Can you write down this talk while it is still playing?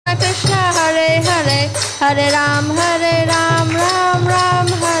Hare Ram, Ram Ram,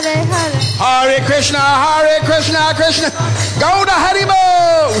 Hare Hare. Hare Krishna, Krishna. Go to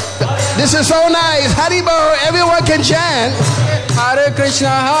Haribo. This is so nice. Haribo, everyone can chant. Hare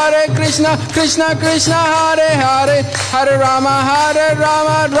Krishna, Krishna Krishna, Hare Hare, Hare Rama,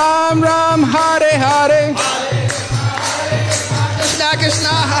 Ram Ram, Hare Hare. Krishna,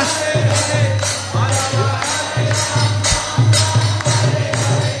 Krishna.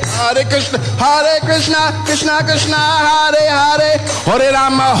 Hare Krishna, Krishna Krishna, Hare Hare, Hare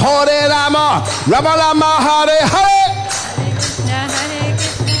Rama, Rama Rama, Hare Hare.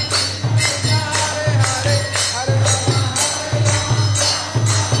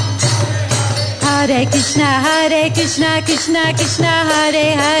 Hare Krishna, Krishna Krishna,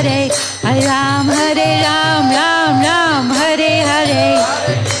 Hare Hare, Hare Ram, Ram Hare Hare.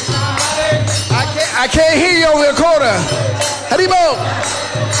 I can't hear you over the quarter. Haribo.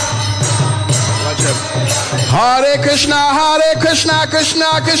 Hare Krishna, Krishna Krishna,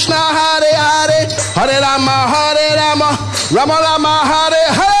 Hare Hare, Hare Rama, Rama Rama, Hare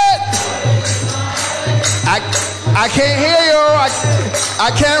Hare. I can't hear you.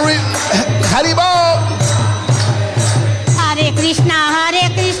 I can't read. Haribo. Hare Krishna,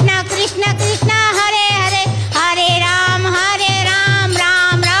 Krishna Krishna, Hare Hare, Hare Ram, Ram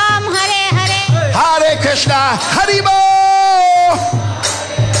Hare Hare. Hare Krishna, Haribo.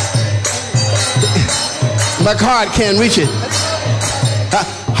 My card can't reach it.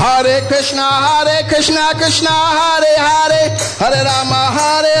 Hare Krishna, Krishna, Hare Hare, Hare Rama,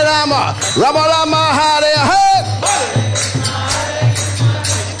 Rama Rama, Hare Hare.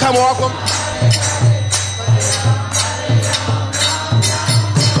 Come walk them.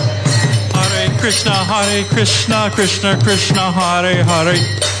 Hare Krishna, Krishna Krishna, Hare Hare,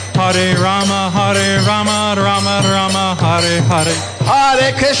 Hare Rama, Rama Rama, Hare Hare.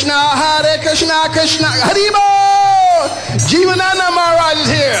 Hare Krishna, Krishna, Haribo. Jivananda Maharaj is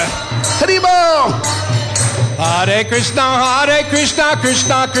here. Haribo. Hare Krishna,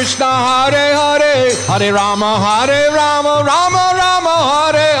 Krishna Krishna, Hare Hare, Hare Rama, Rama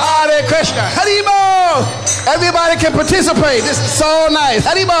Hare Hare Krishna, Haribo. Everybody can participate. This is so nice.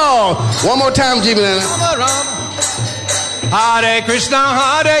 Haribo. One more time, Jivananda. Hare Krishna,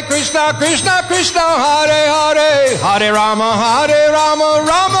 Krishna Krishna, Hare Hare, Hare Rama,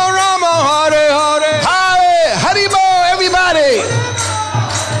 Rama Hare Hare. Hare, Haribo, everybody.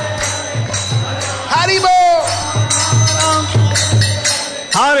 Haribo.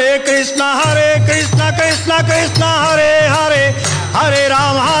 Hare Krishna, Krishna Krishna, Hare Hare, Hare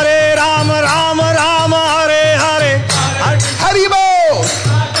Rama, Rama Hare Hare. Haribo.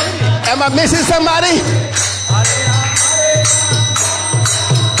 Am I missing somebody?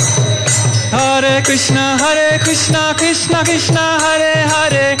 Hare Krishna, Krishna Krishna, Hare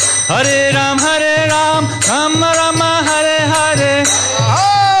Hare, Hare Ram, Rama Hare Hare.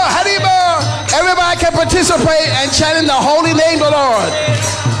 Oh, Haribo. Everybody can participate and chant in the holy name of the Lord.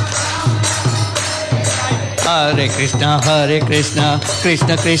 Hare Krishna,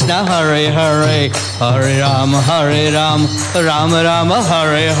 Krishna Krishna, Hare Hare, Hare Ram, Rama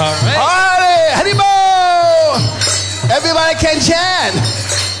Hare Hare. Hare, Haribo. Everybody can chant.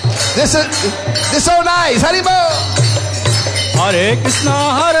 This is so nice. Haribo. Hare Krishna,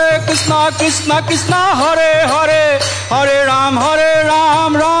 Krishna Hare Hare, Hare Ram,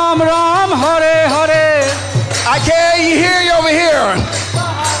 Ram Hare Hare. I can't hear you over here.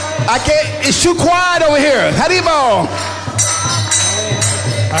 I can't. It's too quiet over here. Haribo.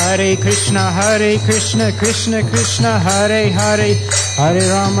 Hare Krishna, Krishna Hare Hare, Hare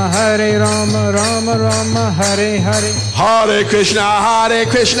Rama, Rama Hare Hare. Hare Krishna,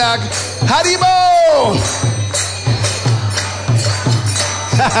 Haribo.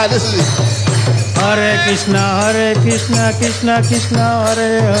 This is Hare Krishna, Krishna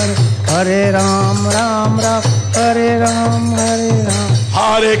Hare Hare, Hare Ram, Hare Ram.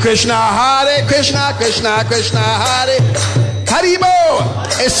 Hare Krishna, Krishna Hare. Haribo.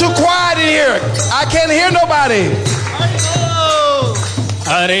 It's too quiet in here. I can't hear nobody.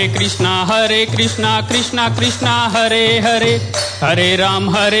 Hare Krishna, Krishna Hare Hare, Hare Ram,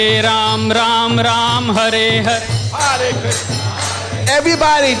 Ram Hare Hare. Hare Krishna.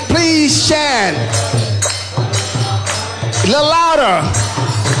 Everybody, please chant. A little louder.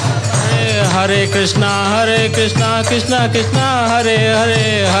 Hare Krishna, Krishna Hare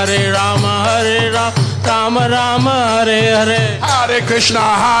Hare, Hare Rama, Rama Hare Hare. Hare Krishna,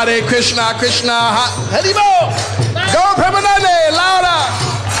 Haribo. Go Prabhu, louder.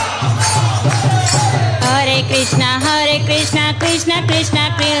 Hare Krishna, Krishna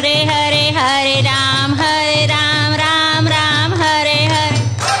Hare Hare, Hare Ram, Ram Hare Hare.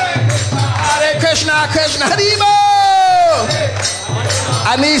 Hare Krishna, Krishna. Haribo!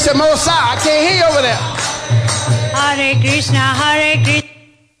 I need some more sound. I can't hear you over there. Hare Krishna, Hare Krishna.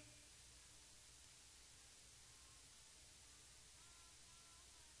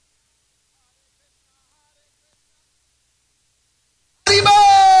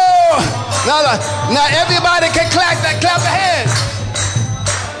 Now everybody can clap the hands.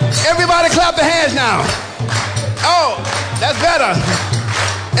 Everybody clap the hands now. Oh, that's better.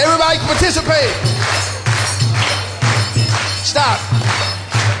 Everybody can participate. Stop.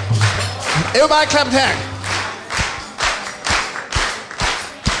 Everybody clap the hands.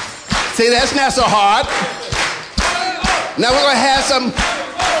 See, that's not so hard. Now we're gonna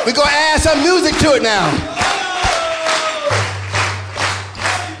add some music to it now.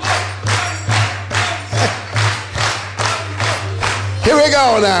 Here we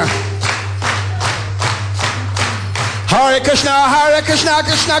go now. Hare Krishna, Krishna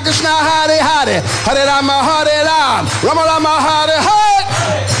Krishna, Hare Hare, Hare Rama, Hare Ram, Rama Rama, Hare Hare.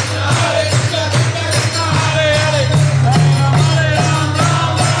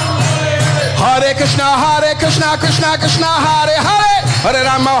 Hare Krishna, Krishna Krishna, Hare Hare, Hare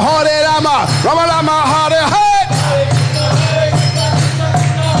Rama, Hare Rama, Rama Rama, Hare Hare.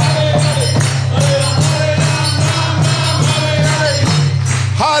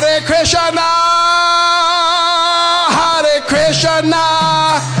 Hare Krishna, Hare Krishna,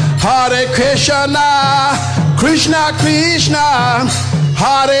 Hare Krishna, Krishna Krishna,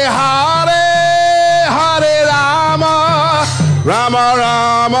 Hare Hare, Hare Rama, Rama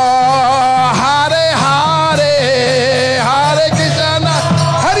Rama, Hare Hare, Hare Krishna,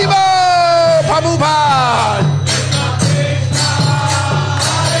 Haribo, Prabhupada.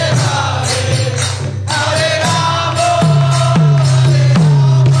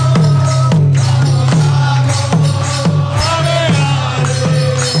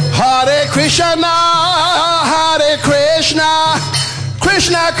 Krishna, Hare Krishna,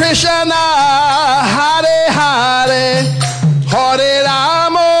 Krishna Krishna, Hare Hare, Hare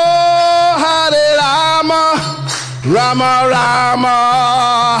Rama, Hare Rama, Rama Rama,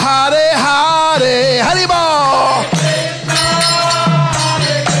 Hare Hare, Haribo.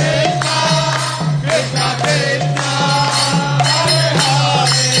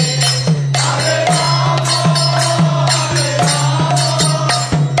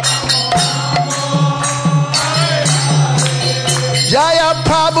 Jaya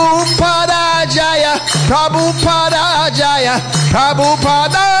Prabhupada Jaya, Prabhupada Jaya,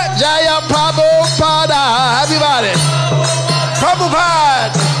 Prabhupada Jaya, Prabhupada. Everybody.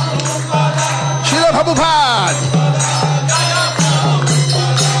 Prabhupada. Srila Prabhupada.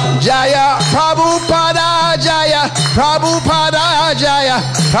 Jaya Prabhupada Jaya, Prabhupada Jaya,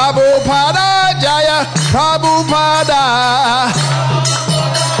 Prabhupada Jaya, Prabhupada.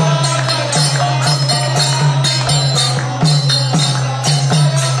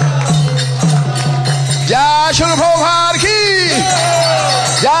 Jai Srila Prabhupada ki,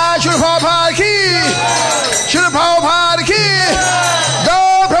 Jai Srila Prabhupada ki, Srila Prabhupada ki, Go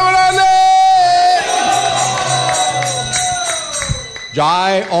Prabhupada.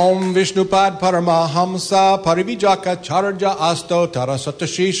 Jai Om Vishnupad Paramahamsa Parivijaka Charja Asto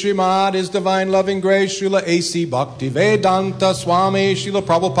Tarasatashi Srimad His Divine Loving Grace Srila A.C. Bhakti Vedanta Swami Srila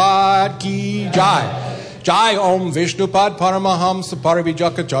Prabhupada ki Jai. Jai Om Vishnupad Paramahamsa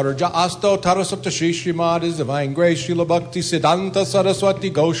Parivijaka Charja Asto Tarasatashi Srimad His Divine Grace Srila Bhakti Siddhanta Saraswati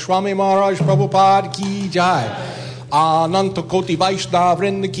Goswami Maharaj Prabhupada ki Jai. Ananta Koti Vaishnav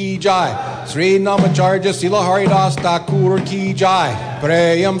Vrinda ki Jai. Sri Namacharya Sila Haridas Thakur ki Jai.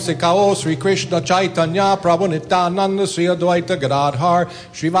 Prayam Sikao Sri Krishna Chaitanya Prabhu Nityananda Sri Advaita Gadadhar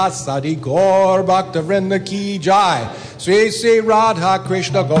Srivasadi Gaur Bhakta Vrinda ki Jai. Sri Sri Radha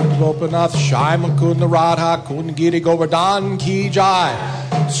Krishna Gopinath Shai Makunda Radha Kund Giri Govardhan ki Jai.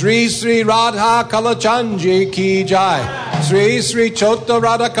 Sri Sri Radha Kalachanji ki Jai. Sri Sri Chota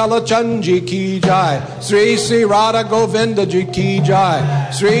Radha Kalachanji ki Jai. Sri Sri Radha Govinda ji ki Jai.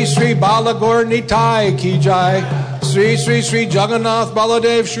 Sri Sri Balagor Nitai ki Jai. Sri Sri Sri Jagannath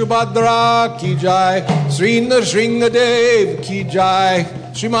Baladev Shubhadra ki Jai. Sri Nrsimha Dev ki Jai.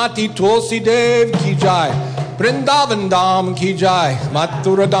 Srimati Tulsi Dev ki Jai. Vrindavan Dham ki Jai,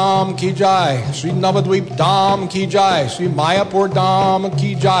 Mathura Dham ki Jai, Sri Navadvip Dham ki Jai, Sri Mayapur Dham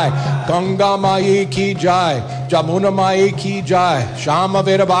ki Jai, Ganga Mai ki Jai, Jamuna Mai ki Jai, Shama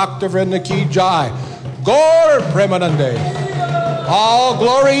Veda Bhakta Vrinda ki Jai, Gaur Premanande. All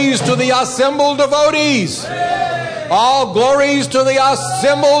glories to the assembled devotees. All glories to the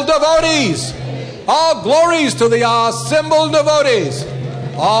assembled devotees. All glories to the assembled devotees.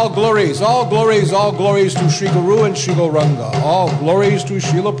 All glories, all glories, all glories to Sri Guru and Sri Gauranga. All glories to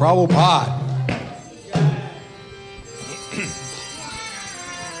Srila Prabhupada.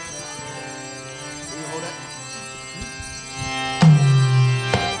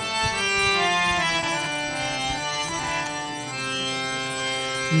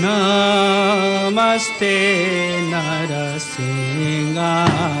 नमस्ते नरसिंहाय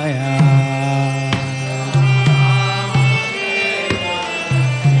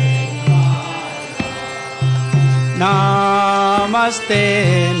नमस्ते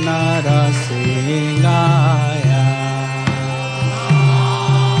नरसिंहाय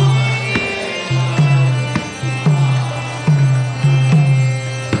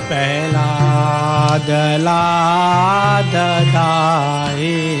प्रहलाद लाद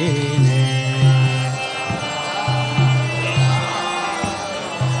दायिने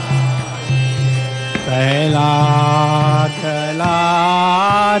प्रहलाद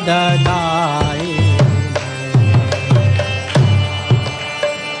लाद दायिने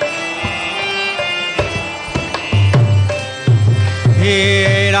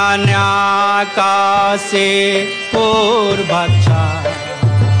हिरण्याकाशे पूर्वक्षा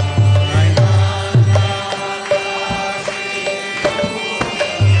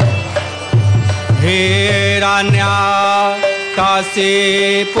हिरण्याकाशे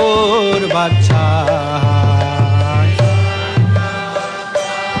पूर्वक्षा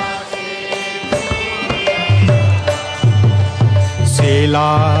शिला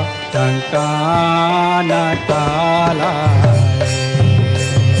टंकानकाला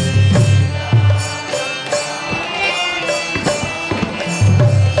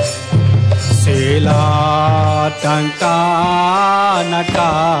शिला टंकानकाला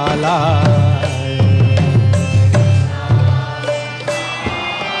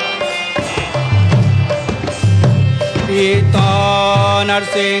ईतो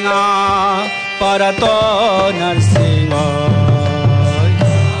नरसिंह परतो नरसिंह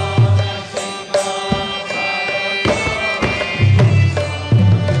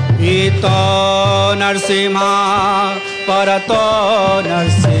ईतो नरसिंह परतो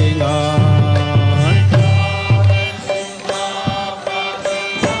नरसिंह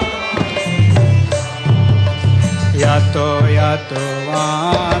यतो यतो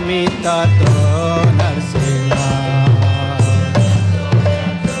वामि ततो नरसिंह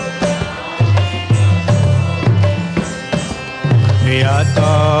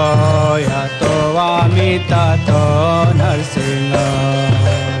यतो यतो वामि ततो नरसिंह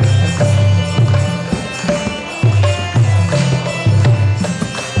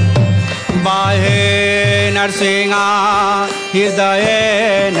बाहे नरसिंह हृदय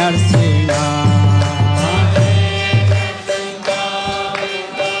नरसिंह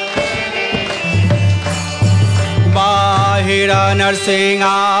बाहिर नरसिंह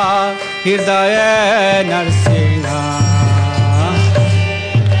हृदय नरसिंह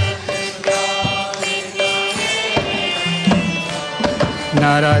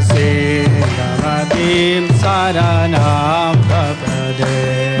नरसिंहमतीं शरणं प्रपदे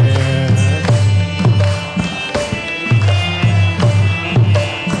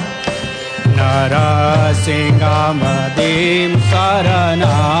नरसिंहमतीं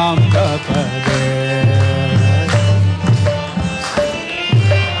शरणं प्रपदे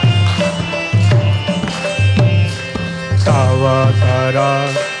तव कर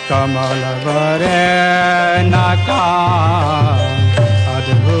कमलवरे नका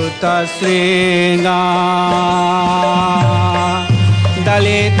अद्भुत श्रृंगा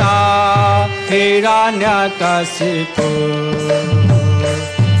दलिता हिरण्यकशिपु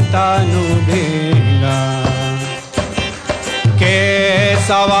तनुभृंगा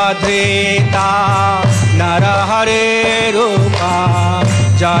केशवधृता नरहरे रूपा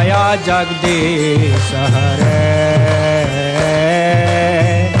जय जगदीश हरे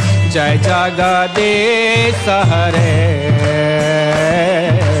जय जगदीश हरे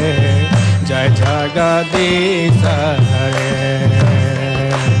जय जगदीश हरे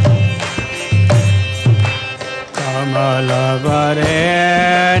कमलवरे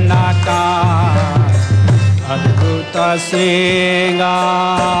नाका अद्भुत श्रृंगार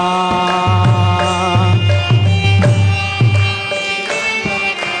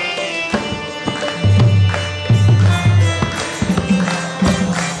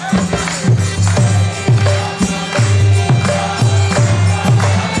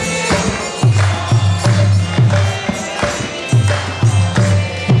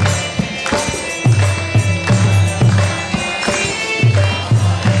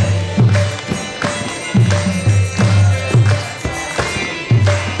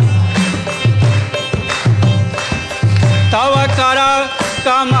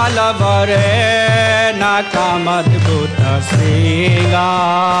कमल वरे नाकामद्भुत श्रृंगार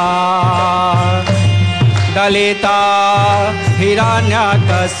Dalita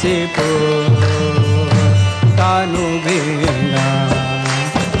Hiranyakashipu तनुभृंगा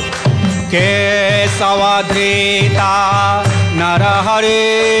केशवधृता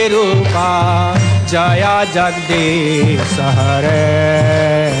Narahari Rupa Jaya Jagdish Hare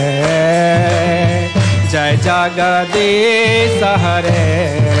Jai Jagadish Hare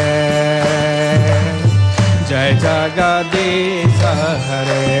Jai Jagadish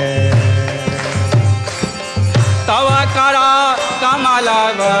Hare Tava Kara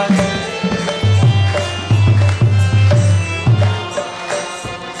Kamalava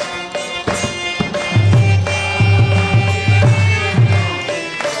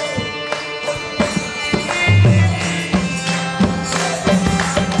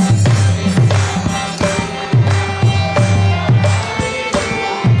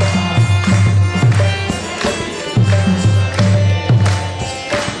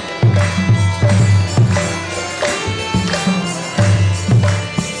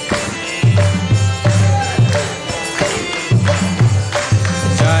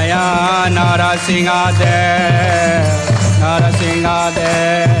Narasimhadev,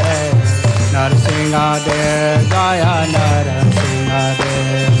 Narasimhadev, Narasimhadev, Jaya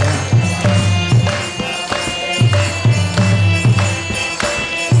Narasimhadev.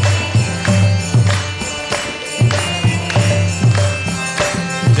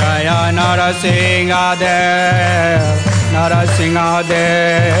 Jaya Narasimhadev,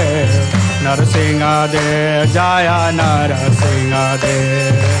 Narasimhadev, Narasimhadev, Jaya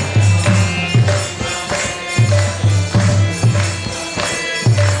Narasimhadev.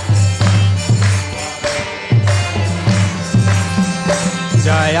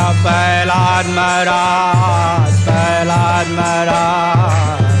 Jaya Prahlad Maharaj, Prahlad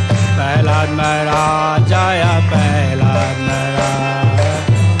Maharaj, Prahlad Maharaj, Jaya Prahlad Maharaj.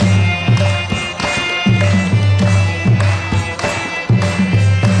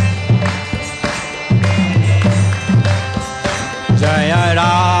 Jaya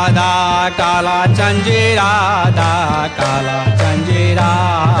Radha Kala Chanji Radha Kala Chanji Radha.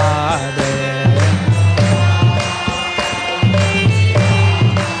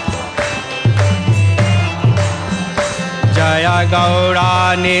 Jaya Gaura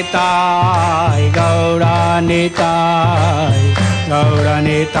Nitai, Gaura Nitai, Gaura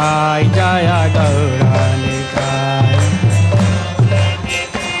Nitai, Jaya Gaura Nitai.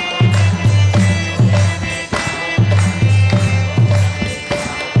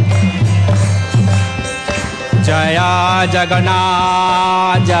 Jaya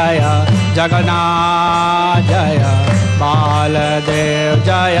Jagannath, Jaya Jagannath, Jaya Baladev,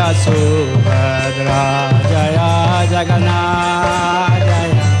 Jaya Subhadra, Jaya Jagannath,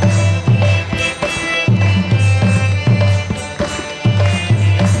 Jaya.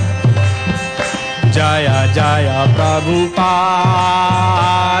 Jaya Jaya Prabhupada,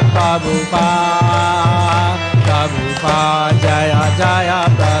 Prabhupada, Prabhupada, Jaya Jaya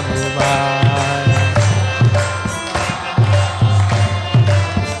Prabhupada.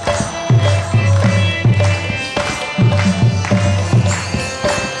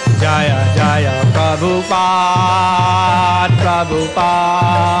 Jaya Jaya Prabhupada,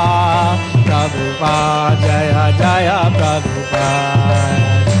 Prabhupada, Prabhupada, Jaya Jaya Prabhupada.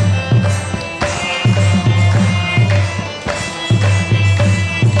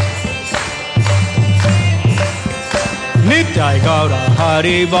 Nitai Gaura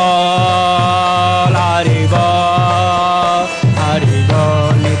Hari Bol, Hari Bol, Hari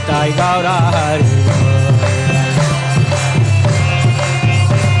Bol, Nitai Gaura Hari Bol.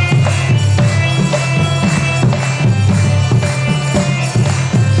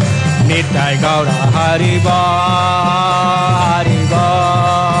 Nitai Gaura Hari Bol, Hari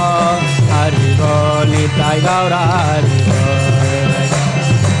Bol, Hari Bol, Nitai Gaura Hari Bol.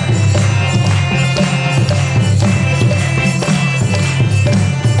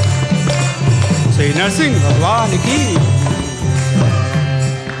 Shri Narsingh Bhagwan ki.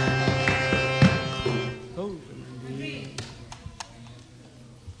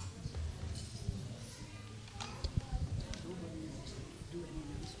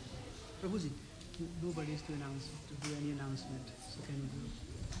 Prabhuji, nobody is to do any announcement. So can you do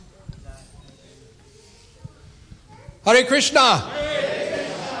that? Hare Krishna.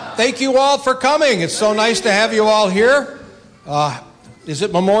 Thank you all for coming. It's so nice to have you all here. Is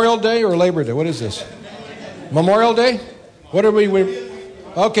it Memorial Day or Labor Day? What is this? Memorial Day? What are we?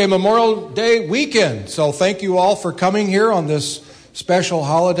 Okay, Memorial Day weekend. So thank you all for coming here on this special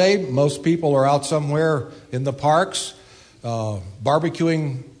holiday. Most people are out somewhere in the parks,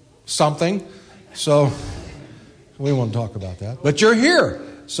 barbecuing something. So we won't talk about that. But you're here.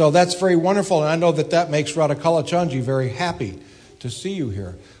 So that's very wonderful. And I know that makes Radha Kalachandji very happy to see you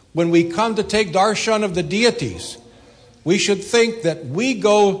here. When we come to take darshan of the deities, we should think that we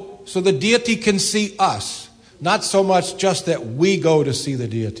go so the deity can see us. not so much just that we go to see the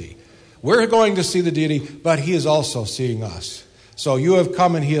deity. We're going to see the deity, but he is also seeing us. So you have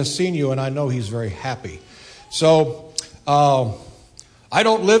come and he has seen you, and I know he's very happy. So I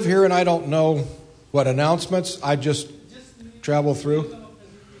don't live here and I don't know what announcements. I just travel through.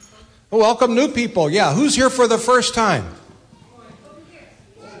 Welcome new people. Yeah, who's here for the first time?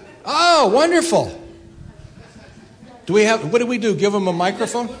 Oh, wonderful. What do we do? Give them a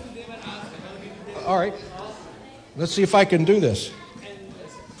microphone? All right. Let's see if I can do this.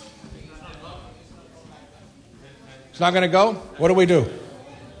 It's not going to go? What do we do?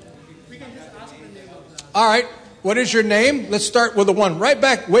 All right. What is your name? Let's start with the one way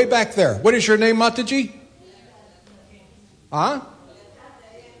back there. What is your name, Mataji? Huh?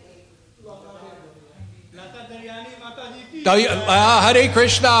 Hare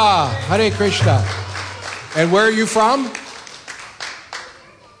Krishna. Hare Krishna. And where are you from?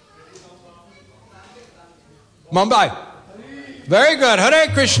 Mumbai. Very good. Hare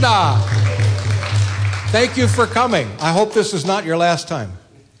Krishna. Thank you for coming. I hope this is not your last time.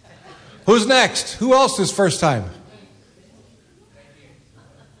 Who's next? Who else is first time?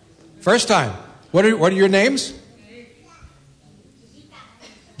 First time. What are your names?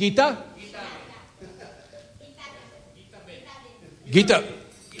 Gita? Gita.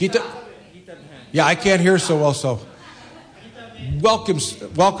 Yeah, I can't hear so well, so.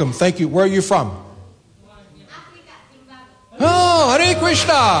 Welcome. Thank you. Where are you from? Oh, Hare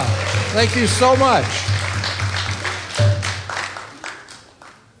Krishna. Thank you so much.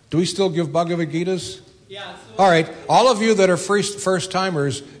 Do we still give Bhagavad Gitas? Yeah. All right. All of you that are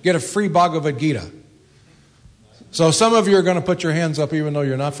first-timers get a free Bhagavad Gita. So some of you are going to put your hands up even though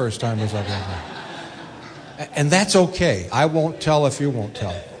you're not first-timers. And that's okay. I won't tell if you won't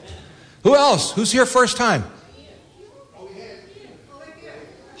tell. Who else? Who's here first time?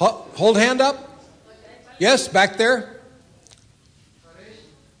 Hold hand up. Yes, back there.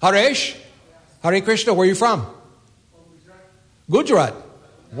 Haresh. Hare Krishna. Where are you from? Gujarat.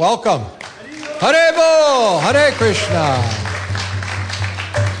 Welcome. Hare Bo. Hare Krishna.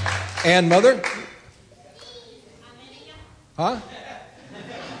 And mother? Huh?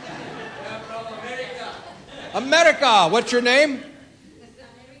 America. What's your name?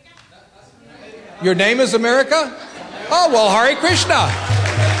 Your name is America? Oh, well, Hare Krishna.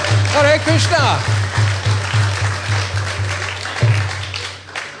 Hare Krishna.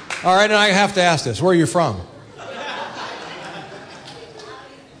 All right, and I have to ask this. Where are you from?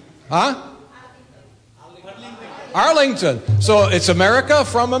 Huh? Arlington. So it's America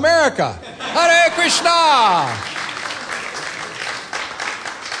from America. Hare Krishna.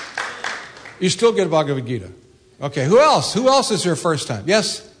 You still get Bhagavad Gita. Okay, who else? Who else is your first time?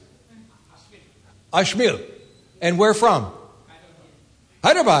 Yes? Ashmil. And where from?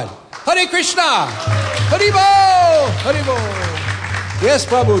 Hyderabad. Hare Krishna. Haribo. Haribo. Yes,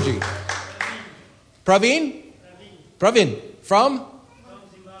 Prabhuji. Praveen? Praveen. From?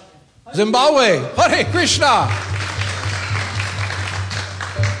 Zimbabwe. Hare Krishna.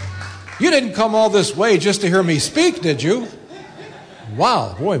 You didn't come all this way just to hear me speak, did you?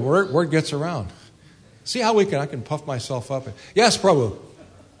 Wow. Boy, word gets around. See how I can puff myself up. Yes, Prabhu.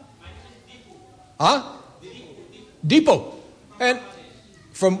 Huh? Deepo. And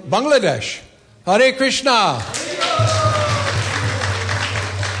from Bangladesh. Hare Krishna.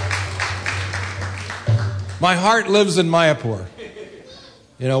 My heart lives in Mayapur.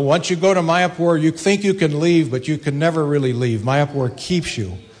 You know, once you go to Mayapur, you think you can leave, but you can never really leave. Mayapur keeps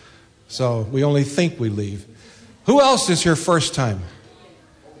you. So we only think we leave. Who else is here first time?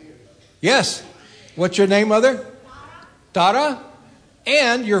 Yes. What's your name, mother? Tara.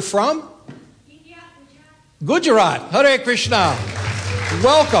 And you're from? Gujarat. Hare Krishna.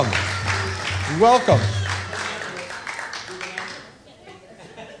 Welcome. Welcome.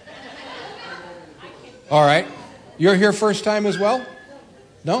 All right. You're here first time as well?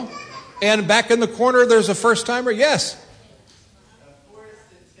 No? And back in the corner, there's a first timer? Yes.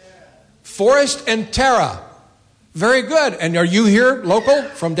 Forrest and Tara. Very good. And are you here local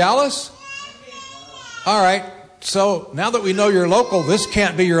from Dallas? All right. So now that we know you're local, this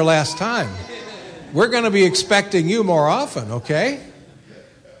can't be your last time. We're going to be expecting you more often, okay?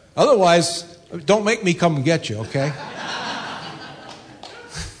 Otherwise, don't make me come and get you, okay?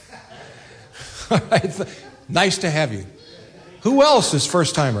 All right. Nice to have you. Who else is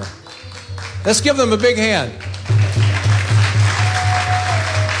first timer? Let's give them a big hand.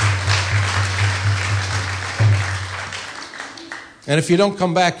 And if you don't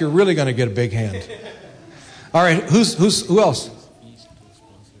come back, you're really going to get a big hand. All right, who else?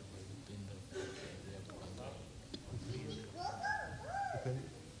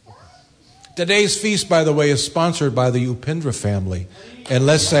 Today's feast, by the way, is sponsored by the Upindra family. And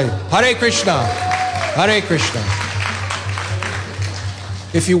let's say, Hare Krishna, Hare Krishna.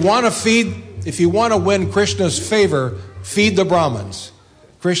 If you want to win Krishna's favor, feed the Brahmins.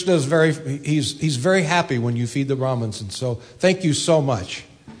 Krishna is he's very happy when you feed the Brahmins. And so, thank you so much.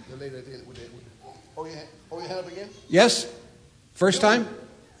 Hold your hand up again. Yes? First time?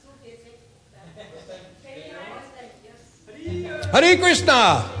 Hare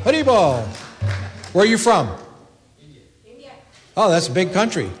Krishna! Haribol! Where are you from? India. Oh, that's a big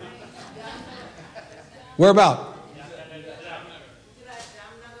country. Where about?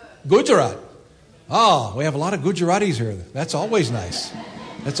 Gujarat. Oh, we have a lot of Gujaratis here. That's always nice.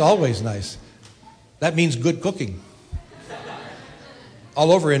 That's always nice. That means good cooking.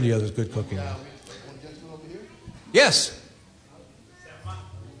 All over India there's good cooking. Yes.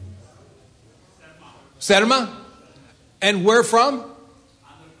 Sarma? And where from?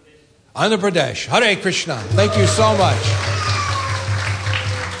 Andhra Pradesh. Hare Krishna. Thank you so much.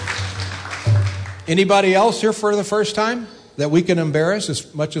 Anybody else here for the first time that we can embarrass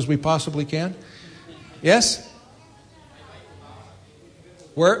as much as we possibly can? Yes?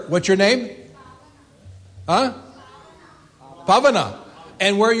 What's your name? Huh? Pavana.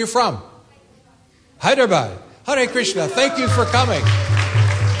 And where are you from? Hyderabad. Hare Krishna. Thank you for coming.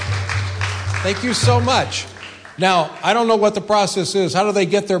 Thank you so much. Now, I don't know what the process is. How do they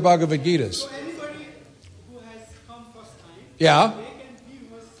get their Bhagavad Gitas? So anybody who has come first time, Yeah. they can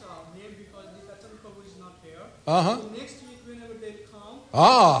give us a name because the Prabhu is not here. Uh-huh. So next week, whenever they come,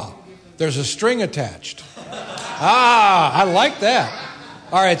 Ah, there's a string attached. I like that.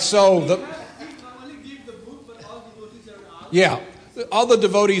 All right, so not only give the book, but all the devotees are out. yeah, all the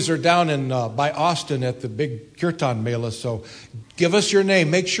devotees are down in by Austin at the big Kirtan Mela, so give us your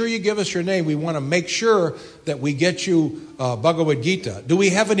name. Make sure you give us your name. We want to make sure that we get you Bhagavad Gita. Do we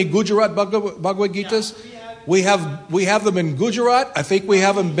have any Gujarat Bhagavad Gitas? Yeah, we have them in Gujarat. I think we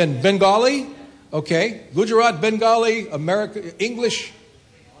have them in Bengali. Okay, Gujarat, Bengali, American, English.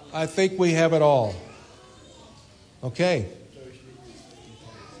 I think we have it all. Okay.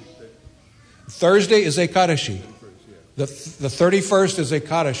 Thursday is Ekadashi. The 31st is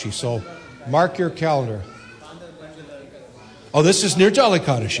Ekadashi, so mark your calendar. Oh, this is Nirjala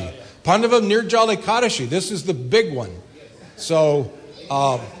Ekadashi. Pandavam Nirjala Ekadashi. This is the big one. So,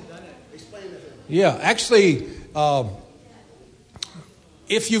 yeah, actually,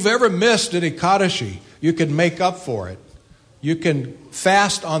 if you've ever missed an Ekadashi, you can make up for it. You can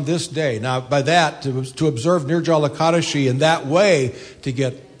fast on this day. Now, by that, to observe Nirjala Ekadashi in that way, to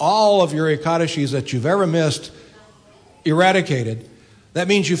get all of your Ekadashis that you've ever missed eradicated, that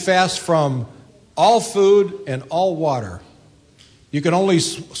means you fast from all food and all water. You can only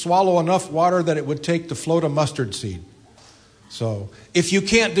swallow enough water that it would take to float a mustard seed. So, if you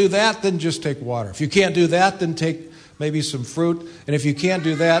can't do that, then just take water. If you can't do that, then take maybe some fruit. And if you can't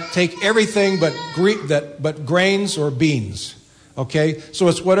do that, take everything but grains or beans. Okay? So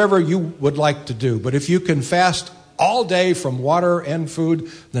it's whatever you would like to do. But if you can fast all day from water and food,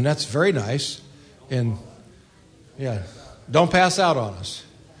 then that's very nice. And, yeah, don't pass out on us.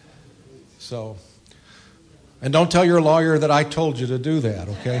 So, and don't tell your lawyer that I told you to do that,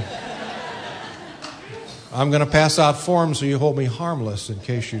 okay? I'm going to pass out forms so you hold me harmless in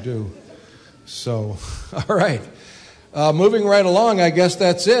case you do. So, all right. Moving right along, I guess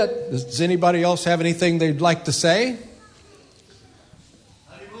that's it. Does anybody else have anything they'd like to say?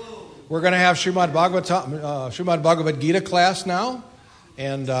 We're going to have Srimad Bhagavad Gita class now.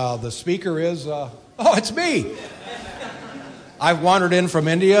 And the speaker is, it's me. I've wandered in from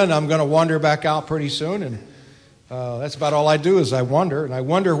India, and I'm going to wander back out pretty soon. And that's about all I do is I wander. And I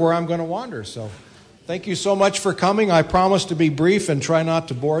wonder where I'm going to wander. So thank you so much for coming. I promise to be brief and try not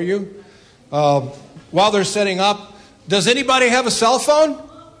to bore you. While they're setting up, does anybody have a cell phone?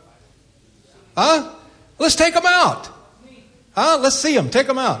 Huh? Let's take them out. Huh? Let's see them. Take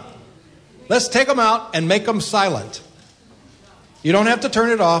them out. Let's take them out and make them silent. You don't have to turn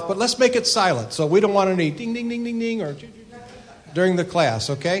it off, but let's make it silent. So we don't want any ding, ding, ding, ding, ding or during the class,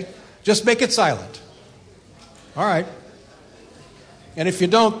 okay? Just make it silent. All right. And if you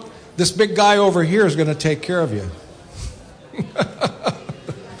don't, this big guy over here is going to take care of you.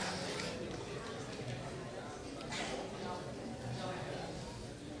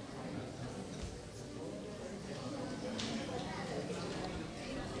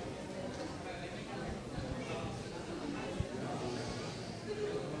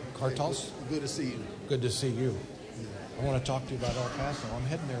 Kartals? Good to see you. Good to see you. I want to talk to you about El Paso. I'm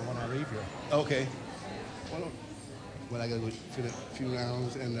heading there when I leave here. Okay. Well, I got to go fit a few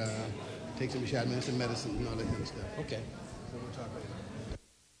rounds and take some shot, some medicine and all that kind of stuff. Okay. So we'll talk later.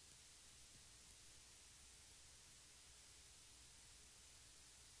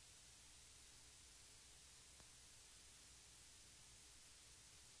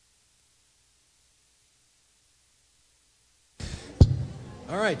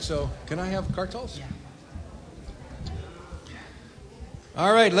 All right, so can I have kartals?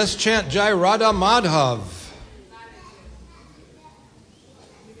 All right, let's chant Jai Radha Madhav.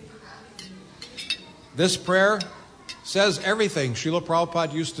 This prayer says everything. Srila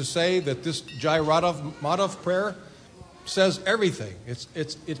Prabhupada used to say that this Jai Radha Madhav prayer says everything.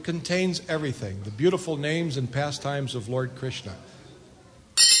 It contains everything. The beautiful names and pastimes of Lord Krishna.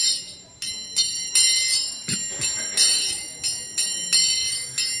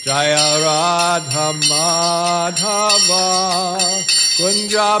 Jaya Radha Madhava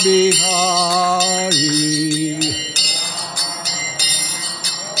Kunja Bihari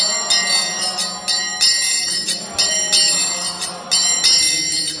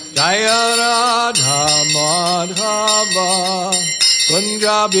Jaya Radha Madhava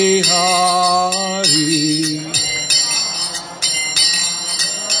Kunja Bihari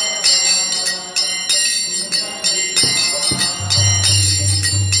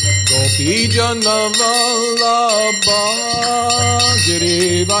Gopijana Vallabha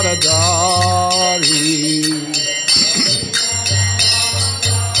Girivaradari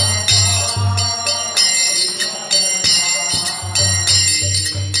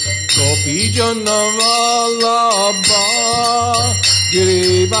Gopijana Vallabha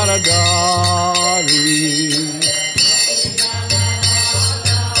Girivaradari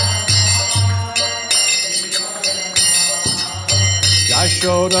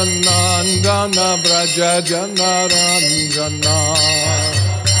Yashodanandana Braja Janaranjana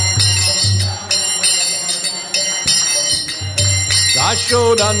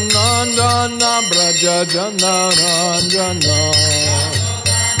Yashodanandana Braja Janaranjana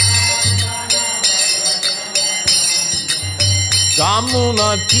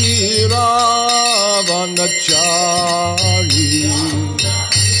Samunatira Vanachari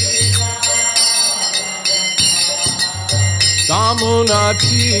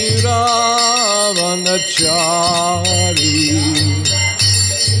Samunatira Vanachari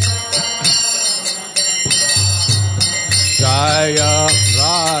Jaya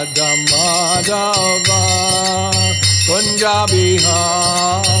Radha Madhava Kunja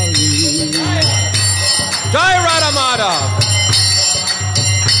Bihari Jaya Radha Madhava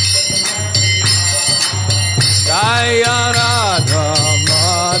Jaya Radha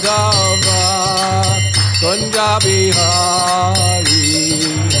Madhava Kunja Bihari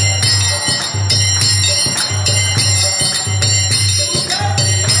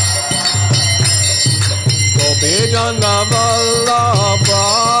Gopijana Vallabha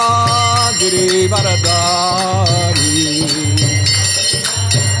Girivaradari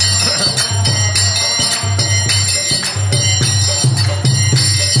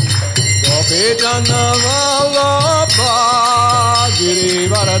Gopijana Vallabha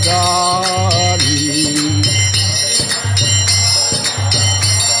Girivaradari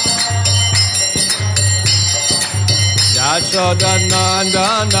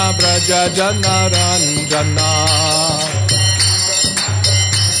Yashodanandana Braja Janaranjana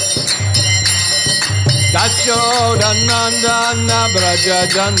Yashodanandana Braja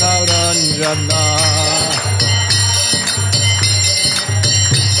Janaranjana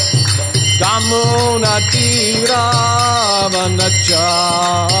Damunatira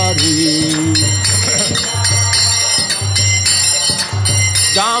Vanachari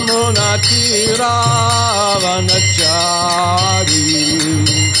Damunatira Vanachari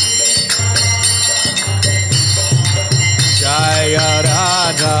Jaya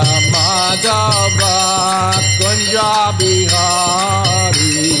Radha Madhava Kunja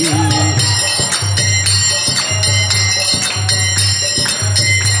Bihari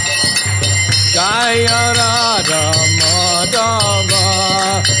Jaya Radha Madhava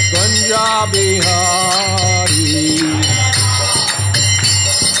Kunja Bihari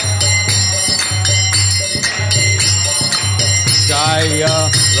Jaya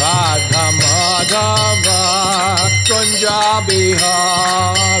Radha Madhava Kunja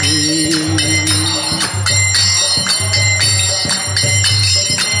Bihari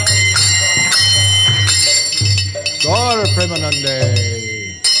Gaur Premanande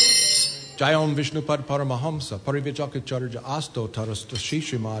Jayam Vishnupad Paramahamsa Parivijakacharya Asto Tarasta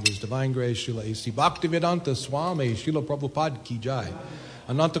Shishimad His Divine Grace Srila A.C. Bhaktivedanta Swami Srila Prabhupada Ki Jai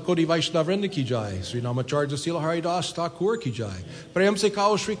Ananta Koti Vaishnavrinda Ki Jai Sri Namacharya Srila Haridas Thakur Ki Jai Prem Se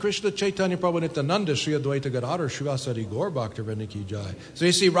Kao Sri Krishna Chaitanya Prabhu Nityananda Sri Advaita Gadadhar Srivasari Gaur Bhaktivinoda Ki Jai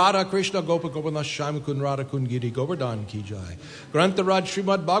Sri Sri Radha Krishna Gopa Gopinath Shamakun Radha Kun Giri Govardhan Ki Jai Grantha Raj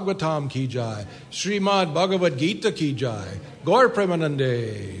Srimad Bhagavatam Ki Jai Srimad Bhagavad Gita Ki Jai Gaur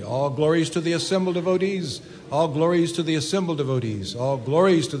Premanande. All glories to the assembled devotees. All glories to the assembled devotees. All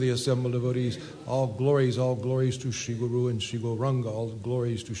glories to the assembled devotees. All glories to Shri Guru and Shri Gauranga. All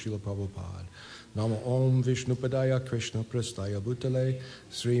glories to Srila Prabhupada. Namo Om Vishnupadaya Krishna Prastaya Bhutale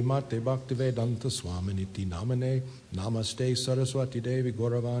Srimate Bhaktivedanta Swaminiti Namane Namaste Saraswati Devi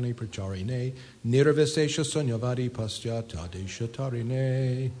Gauravani Pracharine Nirvesesha Sunyavadi Paschatadesha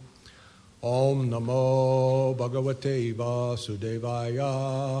Tarine. Om Namo Bhagavate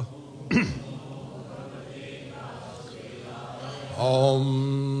Vasudevaya.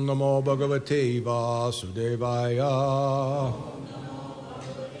 Om Namo Bhagavate Vasudevaya.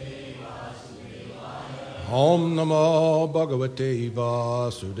 Om Namo Bhagavate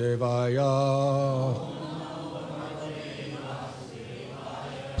Vasudevaya.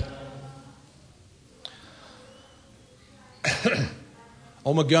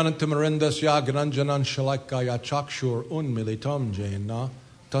 Om Agyanantimarindasya Granjanan Shalakaya Chakshur Unmilitam Jaina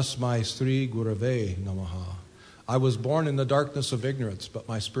Tasmai Sri Gurave Namaha. I was born in the darkness of ignorance, but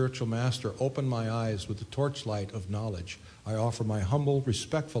my spiritual master opened my eyes with the torchlight of knowledge. I offer my humble,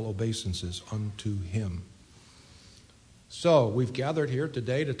 respectful obeisances unto him. So, we've gathered here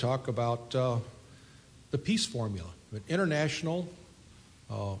today to talk about the peace formula, an international,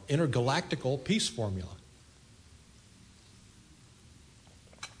 intergalactical peace formula.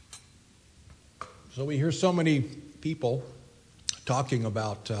 So we hear so many people talking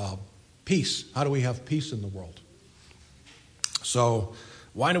about peace. How do we have peace in the world? So,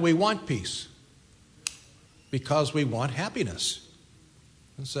 why do we want peace? Because we want happiness.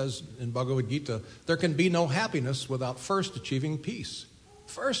 It says in Bhagavad Gita, there can be no happiness without first achieving peace.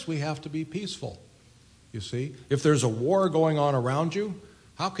 First, we have to be peaceful. You see, if there's a war going on around you,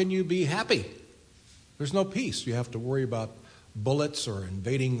 how can you be happy? There's no peace. You have to worry about bullets or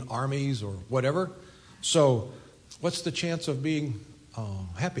invading armies or whatever. So, what's the chance of being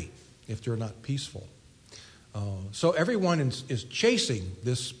happy if you're not peaceful? So everyone is chasing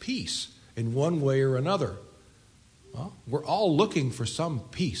this peace in one way or another. We're all looking for some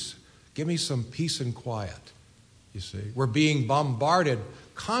peace. Give me some peace and quiet. You see, we're being bombarded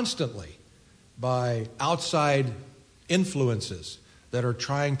constantly by outside influences that are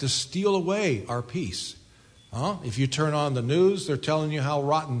trying to steal away our peace. If you turn on the news, they're telling you how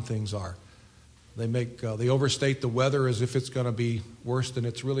rotten things are. They overstate the weather as if it's going to be worse than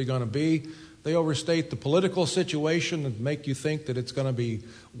it's really going to be. They overstate the political situation and make you think that it's going to be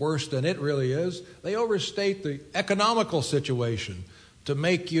worse than it really is. They overstate the economical situation to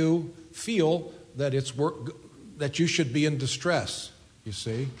make you feel that that you should be in distress, you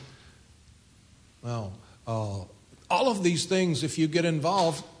see. Well, all of these things, if you get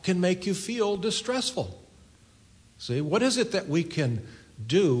involved, can make you feel distressful. See, what is it that we can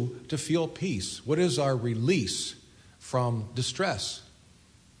do to feel peace? What is our release from distress?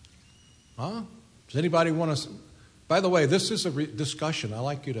 Does anybody want to? By the way, this is a discussion. I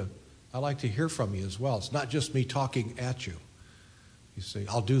like to hear from you as well. It's not just me talking at you. You see,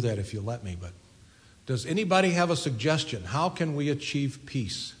 I'll do that if you let me. But does anybody have a suggestion? How can we achieve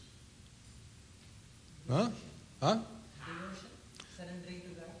peace?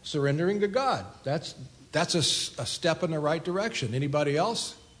 Surrendering to God. That's a step in the right direction. Anybody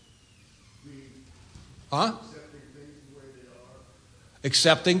else?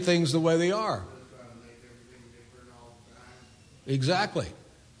 Accepting things the way they are. Exactly.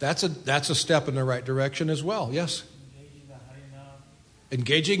 That's a step in the right direction as well. Yes?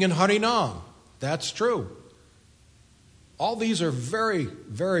 Engaging in Harinam. That's true. All these are very,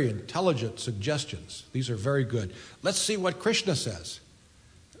 very intelligent suggestions. These are very good. Let's see what Krishna says.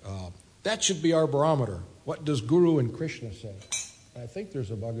 That should be our barometer. What does Guru and Krishna say? I think there's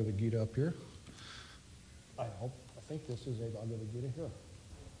a Bhagavad Gita up here. I think this is a Bhagavad Gita here.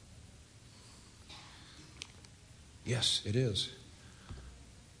 Yes, it is.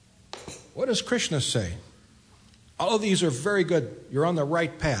 What does Krishna say? All of these are very good. You're on the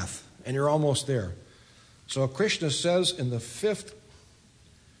right path, and you're almost there. So Krishna says in the fifth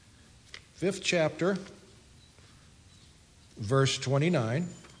chapter, verse 29,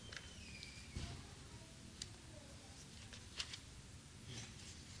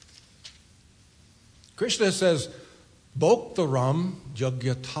 Krishna says, Bhoktaram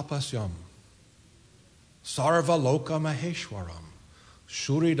Jagya Tapasyam Sarva Loka Maheshwaram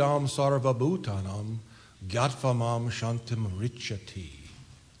Shuridam Sarva Bhutanam Gyatvamam Shantim Richati.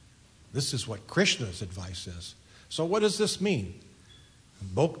 This is what Krishna's advice is. So what does this mean?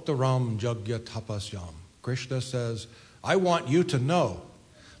 Bhoktaram Jagya Tapasyam. Krishna says, I want you to know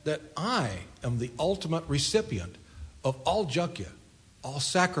that I am the ultimate recipient of all jagya, all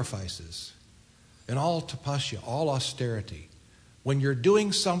sacrifices, and all tapasya, all austerity. When you're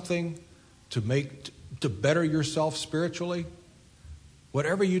doing something to better yourself spiritually,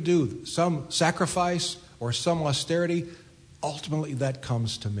 whatever you do, some sacrifice or some austerity, ultimately that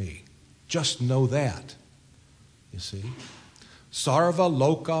comes to me. Just know that. You see? Sarva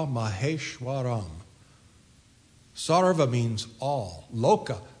Loka Maheshwaram. Sarva means all.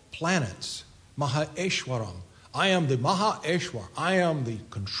 Loka, planets. Maheshwaram. I am the Maheshwar. I am the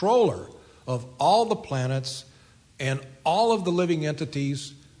controller of all the planets and all of the living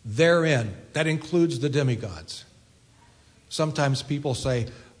entities therein. That includes the demigods. Sometimes people say,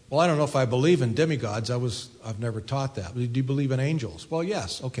 well, I don't know if I believe in demigods. I've never taught that. Do you believe in angels? Well,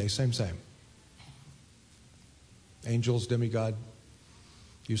 yes. Okay, same. Angels, demigod.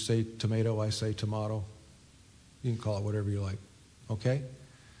 You say tomato, I say tomato. You can call it whatever you like. Okay?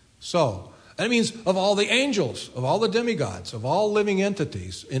 So, that means of all the angels, of all the demigods, of all living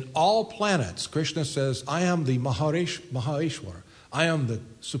entities, in all planets, Krishna says, I am the Maheshwar. I am the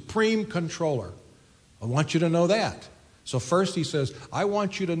supreme controller. I want you to know that. So first he says, I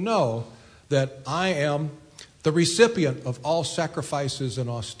want you to know that I am the recipient of all sacrifices and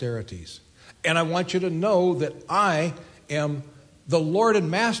austerities. And I want you to know that I am the Lord and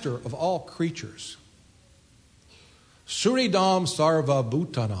Master of all creatures. Suridam Sarva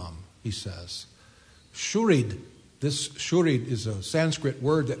Bhutanam, he says. Shurid, this Shurid is a Sanskrit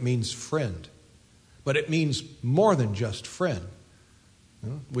word that means friend. But it means more than just friend.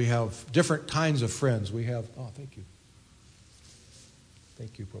 We have different kinds of friends. We have, thank you.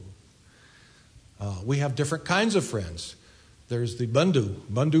 Thank you, Prabhu. We have different kinds of friends. There's the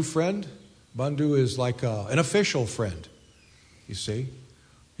Bandhu friend. Bandhu is like an official friend, you see.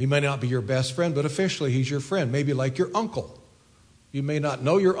 He may not be your best friend, but officially he's your friend. Maybe like your uncle. You may not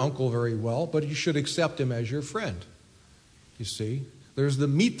know your uncle very well, but you should accept him as your friend, you see. There's the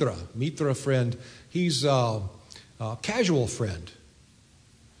Mitra friend. He's a casual friend,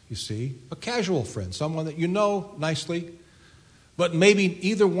 you see. A casual friend, someone that you know nicely. But maybe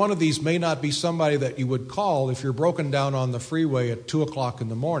either one of these may not be somebody that you would call if you're broken down on the freeway at 2 o'clock in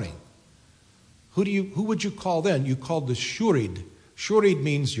the morning. Who would you call then? You called the Shurid. Shurid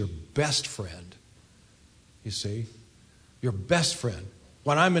means your best friend. You see? Your best friend.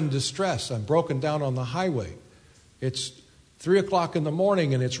 When I'm in distress, I'm broken down on the highway. It's 3 o'clock in the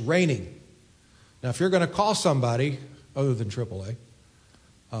morning and it's raining. Now, if you're going to call somebody other than AAA,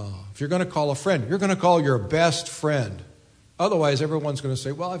 if you're going to call a friend, you're going to call your best friend. Otherwise, everyone's going to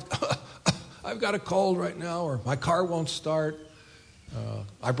say, well, I've got a cold right now, or my car won't start.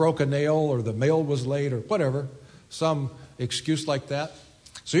 I broke a nail, or the mail was late, or whatever. Some excuse like that.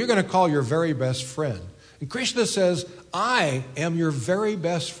 So you're going to call your very best friend. And Krishna says, I am your very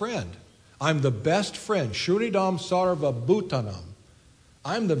best friend. I'm the best friend. Shuridam Sarva Bhutanam.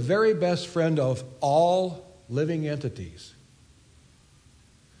 I'm the very best friend of all living entities.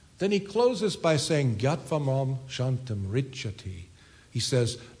 Then he closes by saying, Gyatvamam Shantam Richati. He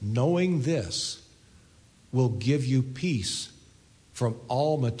says, knowing this will give you peace from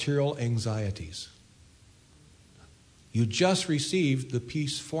all material anxieties. You just received the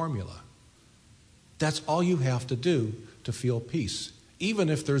peace formula. That's all you have to do to feel peace, even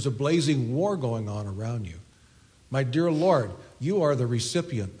if there's a blazing war going on around you. My dear Lord, you are the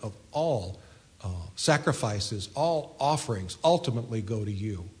recipient of all sacrifices, all offerings ultimately go to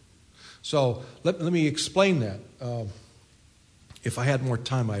you. So let me explain that. If I had more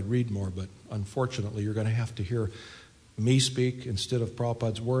time, I'd read more, but unfortunately, you're going to have to hear me speak instead of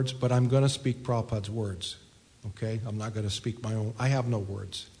Prabhupada's words, but I'm going to speak Prabhupada's words, okay? I'm not going to speak my own. I have no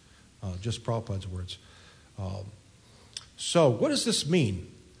words, just Prabhupada's words. So what does this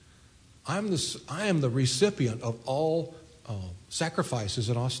mean? I am the recipient of all sacrifices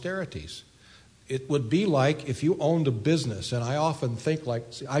and austerities. It would be like if you owned a business, and I often think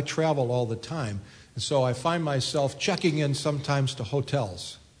I travel all the time, and so I find myself checking in sometimes to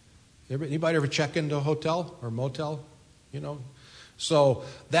hotels. Anybody ever check into a hotel or motel? You know? So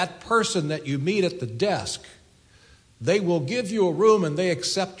that person that you meet at the desk, they will give you a room and they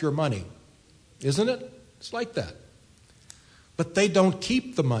accept your money. Isn't it? It's like that. But they don't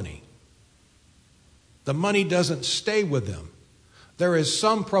keep the money. The money doesn't stay with them. There is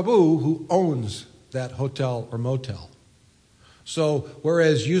some Prabhu who owns that hotel or motel. So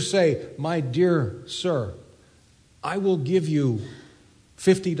whereas you say, my dear sir, I will give you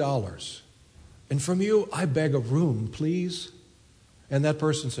 $50. And from you, I beg a room, please. And that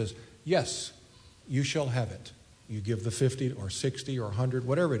person says, yes, you shall have it. You give the 50 or 60 or 100,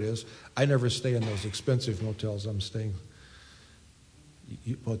 whatever it is. I never stay in those expensive motels I'm staying.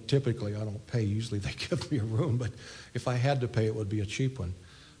 Well, typically I don't pay. Usually they give me a room, but if I had to pay, it would be a cheap one.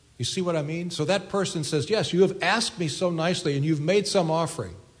 You see what I mean? So that person says, yes, you have asked me so nicely and you've made some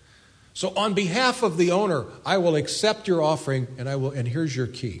offering. So on behalf of the owner, I will accept your offering and here's your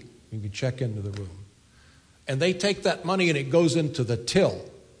key. You can check into the room. And they take that money and it goes into the till.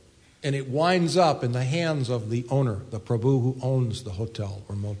 And it winds up in the hands of the owner, the Prabhu who owns the hotel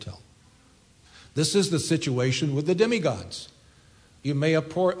or motel. This is the situation with the demigods. You may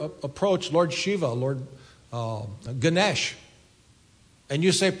approach Lord Shiva, Lord Ganesh, and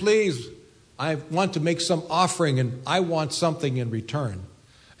you say, please, I want to make some offering and I want something in return.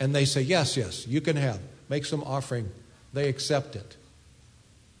 And they say, yes, you can have. Make some offering. They accept it.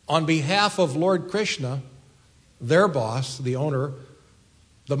 On behalf of Lord Krishna, their boss, the owner,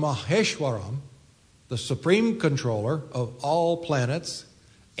 the Maheshwaram, the supreme controller of all planets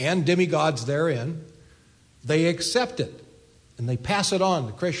and demigods therein, they accept it and they pass it on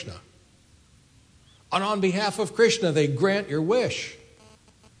to Krishna. And on behalf of Krishna, they grant your wish.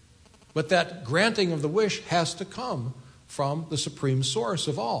 But that granting of the wish has to come from the supreme source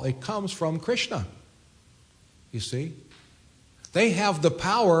of all. It comes from Krishna. You see? They have the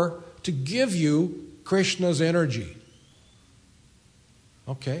power to give you Krishna's energy.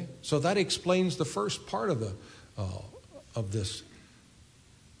 Okay, so that explains the first part of this.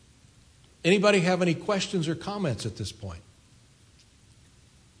 Anybody have any questions or comments at this point?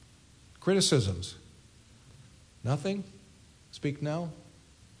 Criticisms? Nothing? Speak now.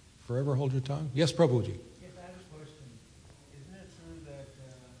 Forever hold your tongue. Yes, Prabhuji. Yes, I have a question. Isn't it true that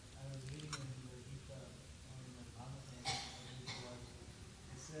I was reading in the Gita on the Bhagavatam,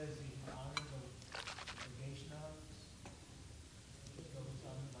 it says you can honor the Vaishnavas, the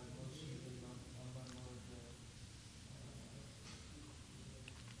Goswami, by Lord Shiva, Lord and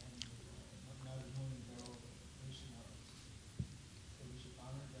not knowing they're all Vaishnavas. So we should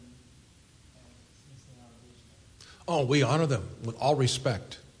honor them since they are Vaishnavas. Oh, we honor them with all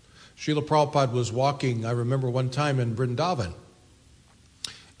respect. Srila Prabhupada was walking, I remember one time in Vrindavan,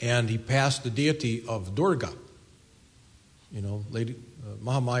 and he passed the deity of Durga. You know, Lady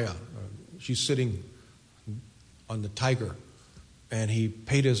Mahamaya, she's sitting on the tiger, and he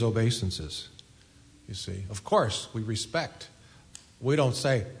paid his obeisances. You see, of course, we respect. We don't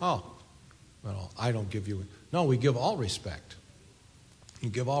say, oh, well, I don't give you. No, we give all respect.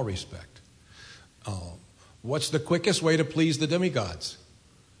 You give all respect. What's the quickest way to please the demigods?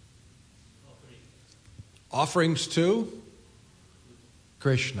 Offerings to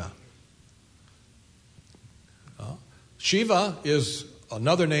Krishna. Shiva is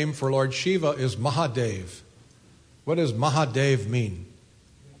another name for Lord Shiva is Mahadev. What does Mahadev mean?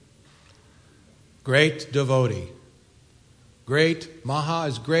 Great devotee. Great, Maha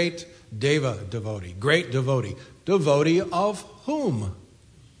is great, Deva devotee. Great devotee. Devotee of whom?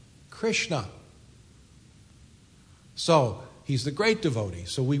 Krishna. So, he's the great devotee.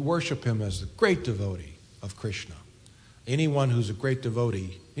 So we worship him as the great devotee of Krishna. Anyone who's a great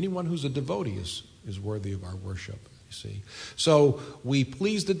devotee, anyone who's a devotee is worthy of our worship, you see. So we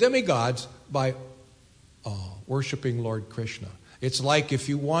please the demigods by worshiping Lord Krishna. It's like if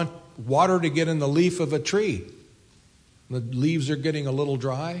you want water to get in the leaf of a tree, the leaves are getting a little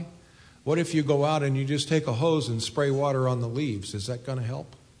dry. What if you go out and you just take a hose and spray water on the leaves? Is that going to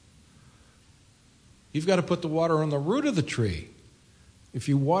help? You've got to put the water on the root of the tree. If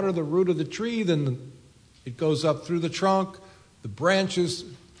you water the root of the tree, then it goes up through the trunk, the branches,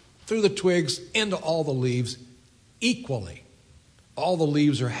 through the twigs, into all the leaves equally. All the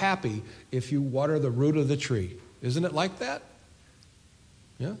leaves are happy if you water the root of the tree. Isn't it like that?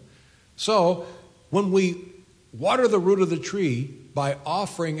 Yeah? So, when we water the root of the tree by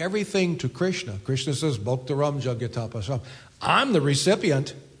offering everything to Krishna, Krishna says, Bhoktaram Jagatapasam. I'm the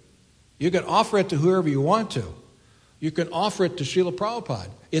recipient. You can offer it to whoever you want to. You can offer it to Srila Prabhupada.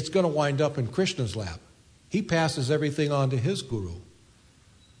 It's going to wind up in Krishna's lap. He passes everything on to his guru.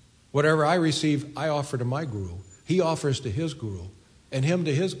 Whatever I receive, I offer to my guru. He offers to his guru, and him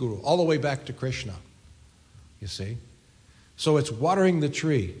to his guru, all the way back to Krishna. You see? So it's watering the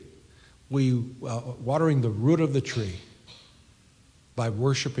tree. Watering the root of the tree by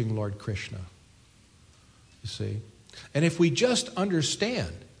worshiping Lord Krishna. You see? And if we just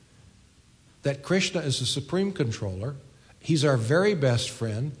understand that Krishna is the supreme controller, he's our very best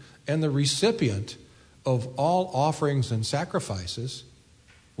friend, and the recipient of all offerings and sacrifices,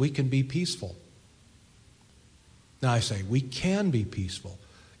 we can be peaceful. Now I say, we can be peaceful.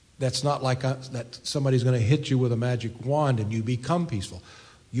 That's not like that somebody's going to hit you with a magic wand and you become peaceful.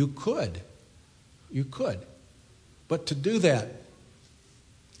 You could. You could. But to do that,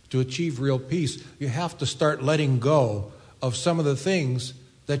 to achieve real peace, you have to start letting go of some of the things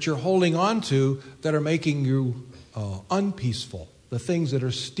that you're holding on to that are making you unpeaceful. the things that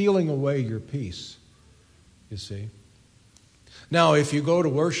are stealing away your peace, you see. Now, if you go to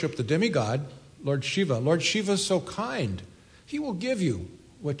worship the demigod, Lord Shiva is so kind. He will give you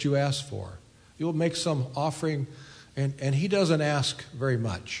what you ask for. He will make some offering, and he doesn't ask very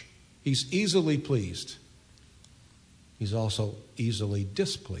much. He's easily pleased. He's also easily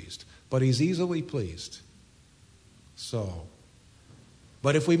displeased, but he's easily pleased. So,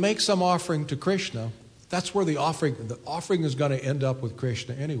 but if we make some offering to Krishna, that's where the offering is going to end up with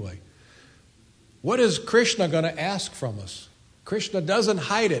Krishna anyway. What is Krishna going to ask from us? Krishna doesn't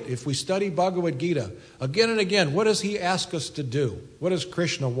hide it. If we study Bhagavad Gita again and again, what does he ask us to do? What does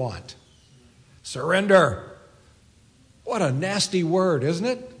Krishna want? Surrender. What a nasty word, isn't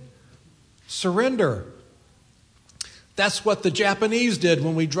it? Surrender. That's what the Japanese did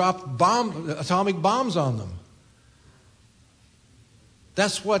when we dropped atomic bombs on them.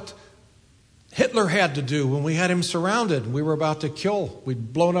 That's what Hitler had to do when we had him surrounded and we were about to kill.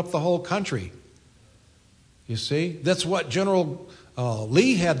 We'd blown up the whole country. You see? That's what General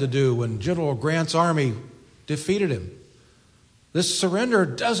Lee had to do when General Grant's army defeated him. This surrender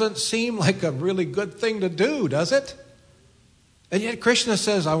doesn't seem like a really good thing to do, does it? And yet Krishna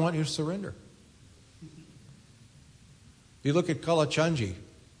says, I want you to surrender. You look at Kalachandji,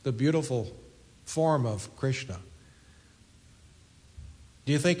 the beautiful form of Krishna.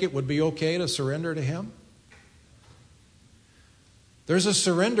 Do you think it would be okay to surrender to him? There's a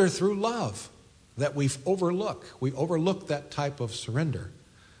surrender through love that we overlook. We overlook that type of surrender.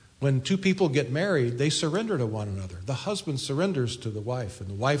 When two people get married, they surrender to one another. The husband surrenders to the wife, and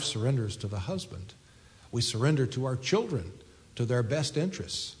the wife surrenders to the husband. We surrender to our children, to their best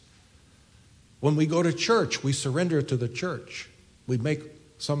interests. When we go to church, we surrender to the church. We make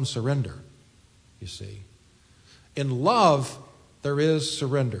some surrender, you see. In love, there is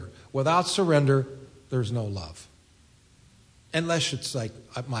surrender. Without surrender, there's no love. Unless it's like,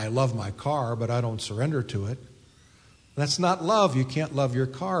 I love my car, but I don't surrender to it. That's not love. You can't love your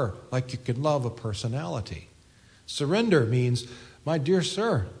car like you can love a personality. Surrender means, my dear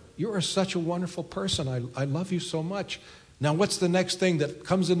sir, you are such a wonderful person. I love you so much. Now, what's the next thing that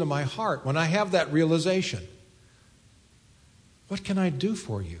comes into my heart when I have that realization? What can I do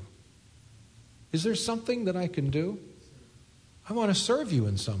for you? Is there something that I can do? I want to serve you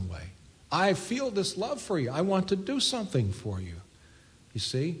in some way. I feel this love for you. I want to do something for you. You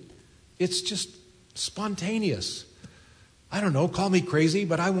see? It's just spontaneous. I don't know, call me crazy,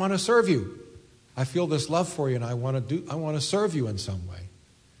 but I want to serve you. I feel this love for you and I want to serve you in some way.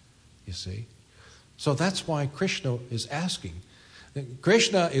 You see? So that's why Krishna is asking.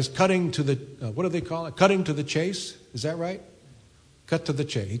 Krishna is cutting to the, what do they call it? Cutting to the chase. Is that right? Cut to the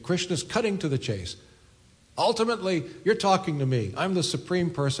chase. Krishna's cutting to the chase. Ultimately, you're talking to me. I'm the Supreme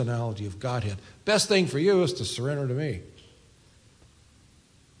Personality of Godhead. Best thing for you is to surrender to me.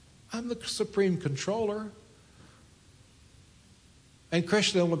 I'm the Supreme Controller. And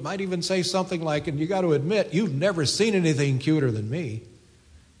Krishna might even say something like, and you got to admit, you've never seen anything cuter than me.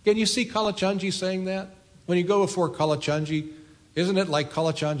 Can you see Kalachandji saying that? When you go before Kalachandji, isn't it like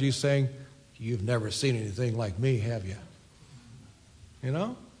Kalachandji saying, you've never seen anything like me, have you? You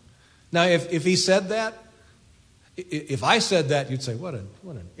know? Now, if he said that, if I said that, you'd say, what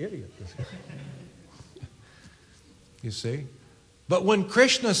an idiot this guy. You see? But when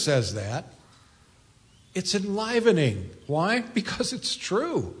Krishna says that, it's enlivening. Why? Because it's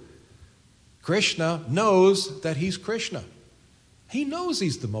true. Krishna knows that he's Krishna. He knows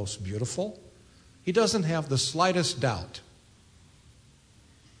he's the most beautiful. He doesn't have the slightest doubt.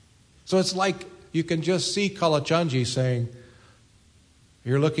 So it's like you can just see Kalachandji saying,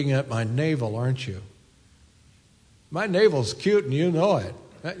 you're looking at my navel, aren't you? My navel's cute and you know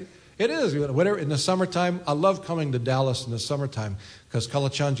it. It is. Whatever, in the summertime, I love coming to Dallas in the summertime because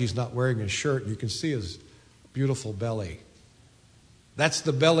Kalachandji's not wearing his shirt and you can see his beautiful belly. That's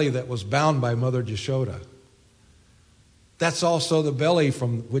the belly that was bound by Mother Yashoda. That's also the belly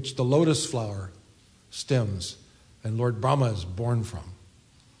from which the lotus flower stems and Lord Brahma is born from.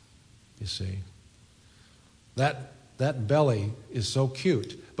 You see. That belly is so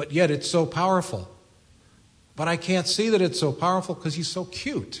cute, but yet it's so powerful. But I can't see that it's so powerful because he's so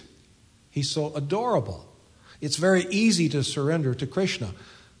cute. He's so adorable. It's very easy to surrender to Krishna.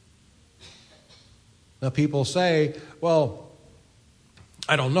 Now people say, well,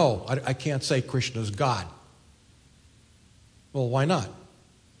 I don't know. I can't say Krishna's God. Well, why not?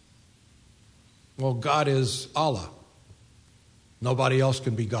 Well, God is Allah. Nobody else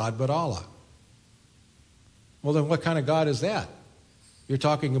can be God but Allah. Well, then what kind of God is that? You're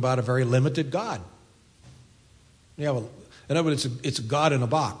talking about a very limited God. Yeah, well, in other words, it's a God in a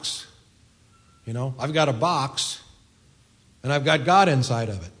box. You know, I've got a box, And I've got God inside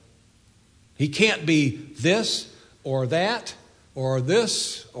of it. He can't be this or that or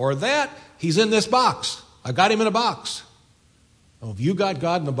this or that. He's in this box. I've got him in a box. Well, if you got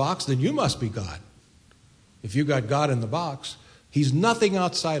God in the box, then you must be God. If you got God in the box, he's nothing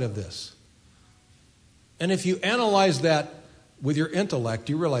outside of this. And if you analyze that with your intellect,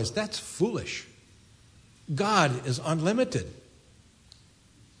 you realize that's foolish. God is unlimited.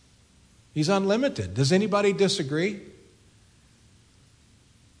 He's unlimited. Does anybody disagree?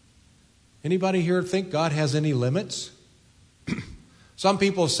 Anybody here think God has any limits? Some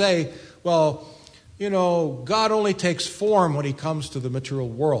people say, well, God only takes form when he comes to the material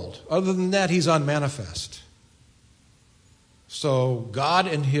world. Other than that, he's unmanifest. So God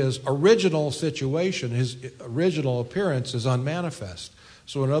in his original situation, his original appearance is unmanifest.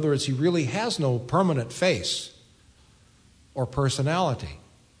 So in other words, he really has no permanent face or personality.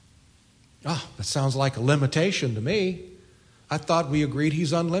 That sounds like a limitation to me. I thought we agreed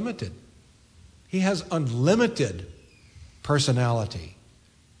he's unlimited. He has unlimited personality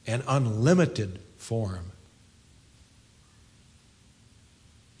and unlimited form.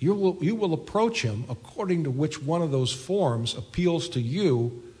 You will approach him according to which one of those forms appeals to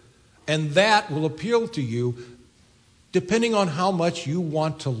you, and that will appeal to you depending on how much you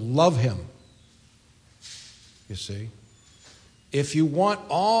want to love him. You see? If you want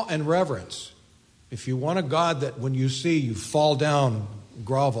awe and reverence, if you want a God that when you see you fall down,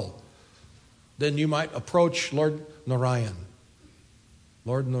 grovel, then you might approach Lord Narayan.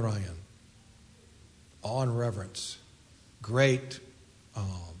 Lord Narayan. Awe and reverence. Great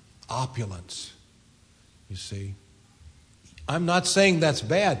opulence. You see? I'm not saying that's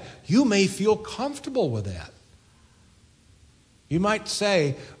bad. You may feel comfortable with that. You might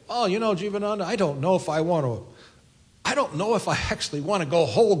say, Jivananda, I don't know if I actually want to go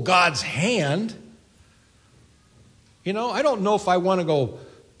hold God's hand. I don't know if I want to go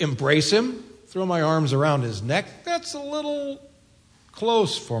embrace him, throw my arms around his neck. That's a little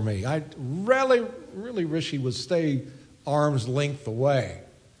close for me. I really wish he would stay arm's length away.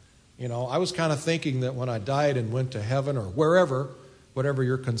 I was kind of thinking that when I died and went to heaven or wherever, whatever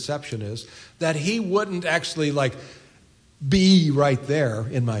your conception is, that he wouldn't actually be right there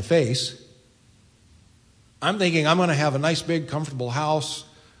in my face. I'm thinking I'm going to have a nice big comfortable house,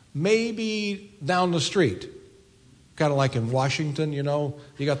 maybe down the street. Kind of like in Washington, you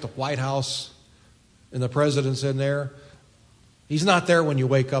got the White House and the president's in there. He's not there when you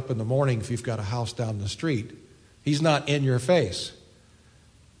wake up in the morning if you've got a house down the street. He's not in your face.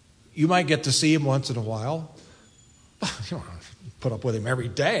 You might get to see him once in a while. You don't put up with him every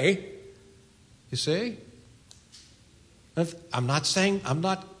day. You see? I'm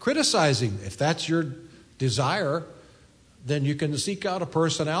not criticizing. If that's your desire, then you can seek out a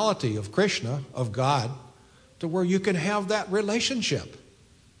personality of Krishna, of God, to where you can have that relationship.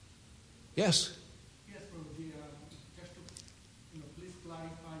 Yes? Yes, Prabhuji. Just to please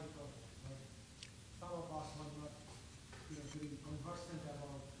clarify, some of us were not very conversant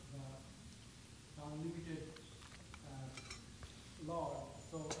about the unlimited Lord.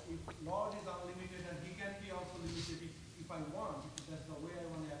 So if Lord is unlimited and he can be also limited if I want, because that's the way I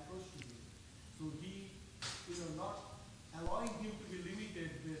want to approach to him. So he, not allowing him to be limited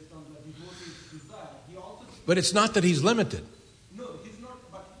based on the devotee's desire. He also. But it's not that he's limited. No, he's not.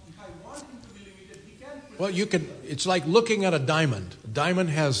 But if I want him to be limited, he can. Well, you can. It's like looking at a diamond. A diamond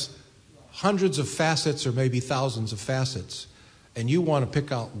has hundreds of facets or maybe thousands of facets, and you want to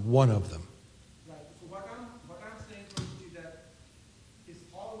pick out one of them. Right. So what I'm saying is that is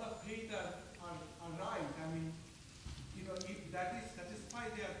all the faith are right. I mean, if that is satisfy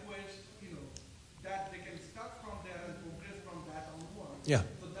their quest, that they can start from there and progress from that onward. Yeah.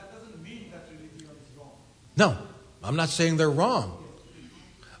 So that doesn't mean that religion is wrong. No, I'm not saying they're wrong.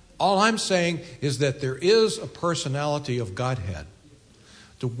 All I'm saying is that there is a personality of Godhead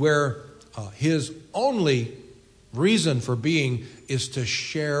to where his only reason for being is to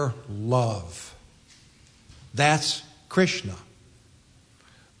share love. That's Krishna.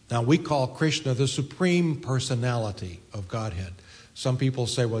 Now, we call Krishna the supreme personality of Godhead. Some people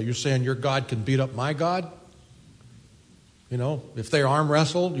say, well, you're saying your God can beat up my God? If they arm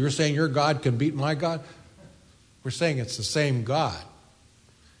wrestled, you're saying your God can beat my God? We're saying it's the same God.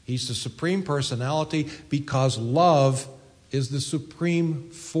 He's the supreme personality because love is the supreme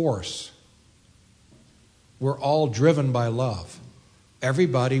force. We're all driven by love.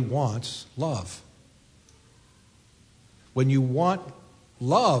 Everybody wants love. When you want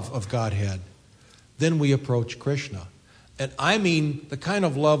love of Godhead, then we approach Krishna. And I mean the kind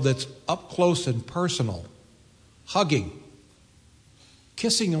of love that's up close and personal. Hugging.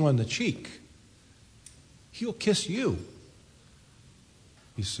 Kissing him on the cheek. He'll kiss you.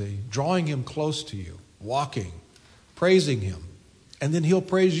 You see, drawing him close to you, walking, praising him, and then he'll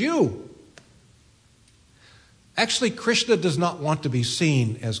praise you. Actually, Krishna does not want to be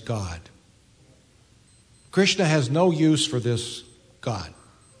seen as God. Krishna has no use for this God.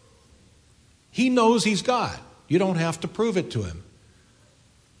 He knows he's God. You don't have to prove it to him.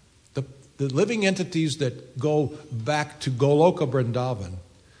 The living entities that go back to Goloka Vrindavan,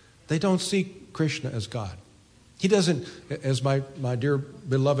 they don't see Krishna as God. He doesn't, as my dear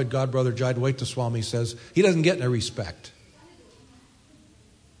beloved godbrother Jayadvaita Swami says, he doesn't get any respect.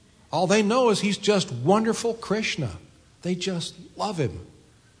 All they know is he's just wonderful Krishna. They just love him.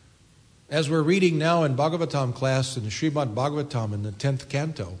 As we're reading now in Bhagavatam class, in the Srimad Bhagavatam in the 10th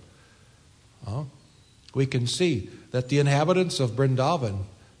canto, we can see that the inhabitants of Vrindavan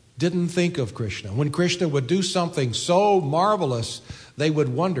didn't think of Krishna. When Krishna would do something so marvelous, they would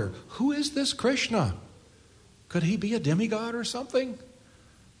wonder, who is this Krishna? Could he be a demigod or something?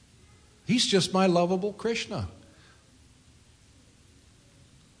 He's just my lovable Krishna.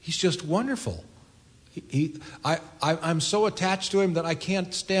 He's just wonderful. I'm so attached to him that I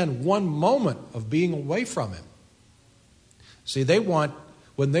can't stand one moment of being away from him. See, they want,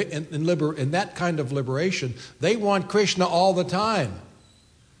 when they in that kind of liberation, they want Krishna all the time.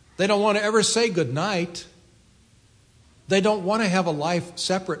 They don't want to ever say goodnight. They don't want to have a life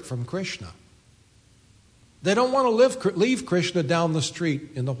separate from Krishna. They don't want to leave Krishna down the street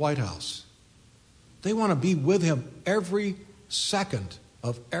in the White House. They want to be with him every second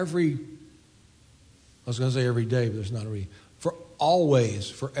of every, I was going to say every day, but there's not every, for always,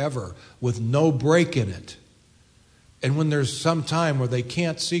 forever, with no break in it. And when there's some time where they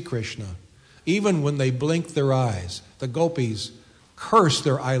can't see Krishna, even when they blink their eyes, the gopis curse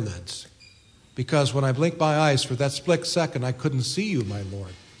their eyelids. Because when I blink my eyes for that split second, I couldn't see you, my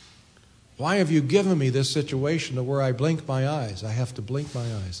Lord. Why have you given me this situation to where I blink my eyes? I have to blink my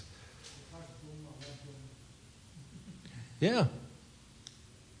eyes. Yeah.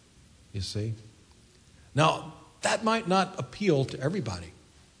 You see? Now, that might not appeal to everybody.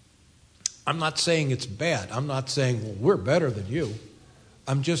 I'm not saying it's bad. I'm not saying, well, we're better than you.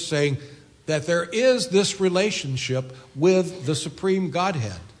 I'm just saying that there is this relationship with the Supreme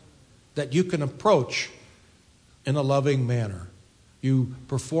Godhead that you can approach in a loving manner. You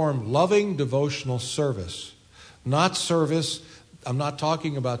perform loving devotional service. Not service, I'm not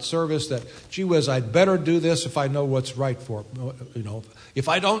talking about service that, gee whiz, I'd better do this if I know what's right for it. You know, if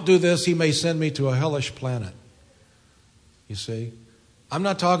I don't do this, he may send me to a hellish planet. You see? I'm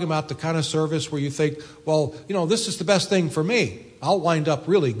not talking about the kind of service where you think, well, you know, this is the best thing for me. I'll wind up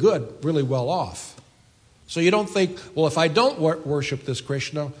really good, really well off. So you don't think, well, if I don't worship this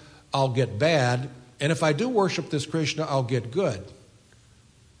Krishna, I'll get bad. And if I do worship this Krishna, I'll get good.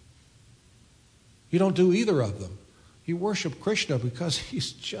 You don't do either of them. You worship Krishna because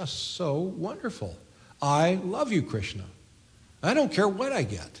he's just so wonderful. I love you, Krishna. I don't care what I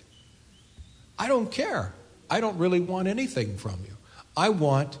get. I don't care. I don't really want anything from you. I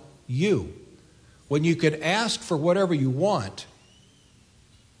want you. When you could ask for whatever you want,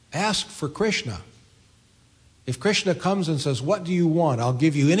 ask for Krishna. If Krishna comes and says, what do you want? I'll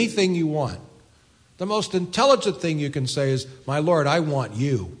give you anything you want. The most intelligent thing you can say is, my Lord, I want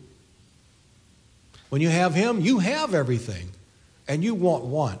you. When you have him, you have everything. And you won't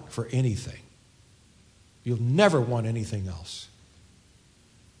want for anything. You'll never want anything else.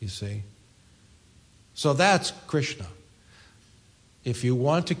 You see? So that's Krishna. If you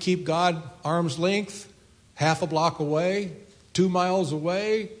want to keep God arm's length, half a block away, 2 miles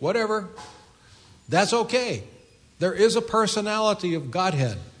away, whatever, that's okay. There is a personality of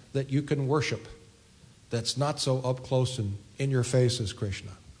Godhead that you can worship that's not so up close and in your face as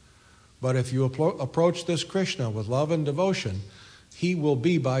Krishna. But if you approach this Krishna with love and devotion, he will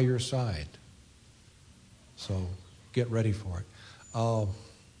be by your side. So get ready for it.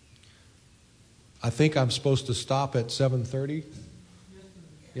 I think I'm supposed to stop at 7:30.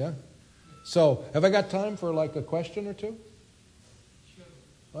 Yeah? So, have I got time for like a question or two?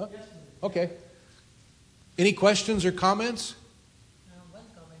 Huh? Okay. Any questions or comments? One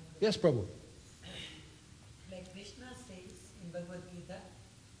comment. Yes, Prabhu. Like Krishna says in Bhagavad Gita,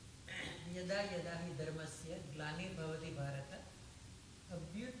 Yada yada hi dharmasya glani bhavati bharata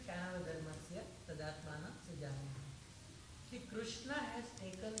abhyutkana dharmasya tadatmana sajami. See, Krishna has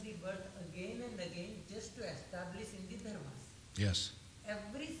taken the birth again and again just to establish in the dharmas. Yes.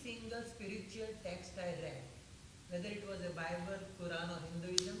 Every single spiritual text I read, whether it was a Bible, Quran or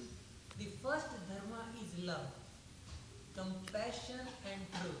Hinduism, the first dharma is love, compassion and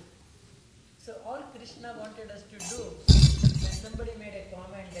truth. So all Krishna wanted us to do, when somebody made a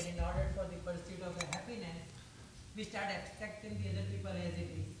comment that in order for the pursuit of a happiness, we start accepting the other people as it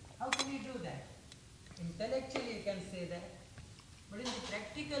is. How can we do that? Intellectually you can say that, but in the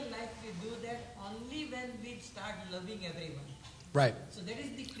practical life we do that only when we start loving everyone. Right. So that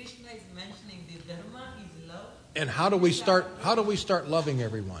is the Krishna is mentioning. The dharma is love. And how do we start loving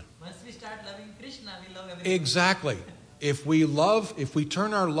everyone? Once we start loving Krishna, we love everyone. Exactly. If we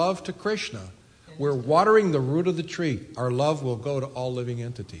turn our love to Krishna, we're watering the root of the tree. Our love will go to all living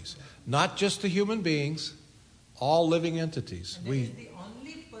entities. Not just to human beings, all living entities. And that is the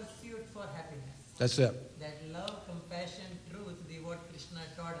only pursuit for happiness. That's it. That love, compassion, truth, what Krishna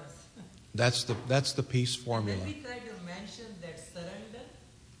taught us. That's the peace formula. And when we try to mention that surrender,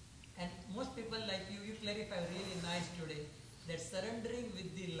 and most people like you clarify really nice today, that surrendering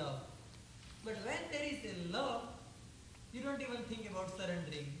with the love. But when there is a love, you don't even think about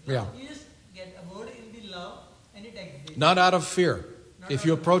surrendering. Yeah. You just get aboard in the love and it exists. Not out of fear. Not If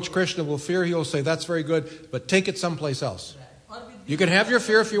you out of approach fear. Krishna with fear, he'll say, that's very good, but take it someplace else. Right. Or with You the can have your love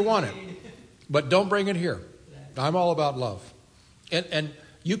fear if you with want the it, greed. but don't bring it here. Right. I'm all about love. And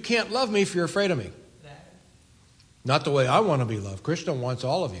you can't love me if you're afraid of me. Right. Not the way I want to be loved. Krishna wants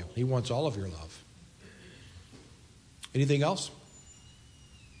all of you. He wants all of your love. Anything else?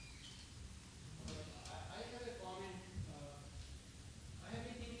 I have a comment. I have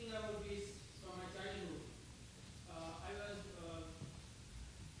been thinking about this from my childhood. I was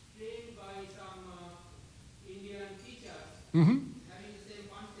trained by some Indian teachers Mm-hmm. having the same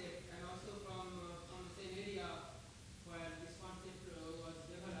concept, and also from the same area where this concept was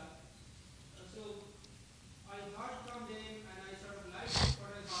developed. So I heard from them, and I sort of liked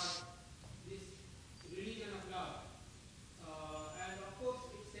what I heard, this religion of love. And of course,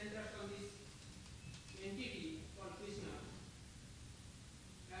 it centers on this entity called Krishna.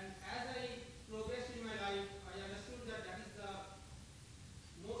 And as I progressed in my life, I understood that that is the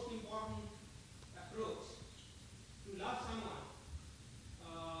most important approach to love someone.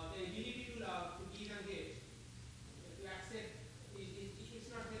 The ability to love, to give and get, to accept, it's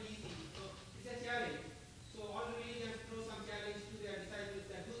not very easy. So it's a challenge. So all religions throw some challenge to their disciples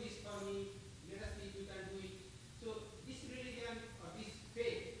that do this for me, let us see if we can do it. So this religion or this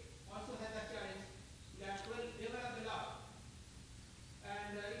faith also has a challenge that will develop the love.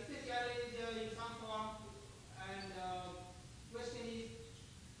 And it's a challenge in some form. And question is,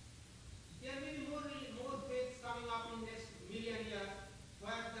 there may be more faiths coming up in next million years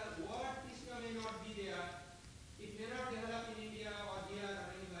where the word Krishna may not be there. It may not develop in India or here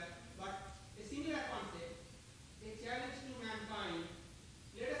or anywhere. But a similar concept, a challenge to mankind.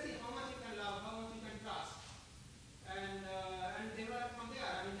 Let us see how much you can love, how much you can trust, and develop from there.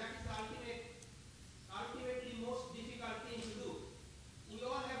 I mean, that is the ultimately most difficult thing to do. We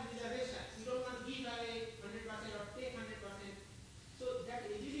all have reservations. We don't want to give away 100% or take 100%. So that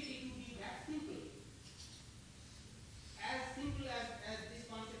ability to be that simple as this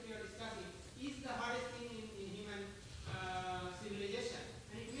concept we are discussing, is the hardest thing in human civilization.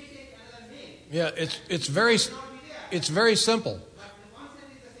 And it may take another name. Yeah, it's very simple. But the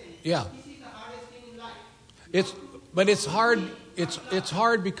concept is the same. Yeah. This is the hardest thing in life. It's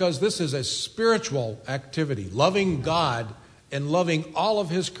hard because this is a spiritual activity. Loving God and loving all of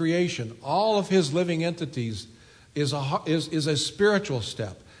His creation, all of His living entities, is a spiritual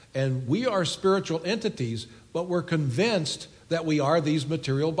step. And we are spiritual entities, but we're convinced that we are these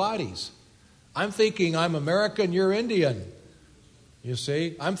material bodies. I'm thinking I'm American, you're Indian. You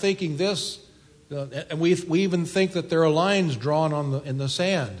see, I'm thinking this, and we even think that there are lines drawn in the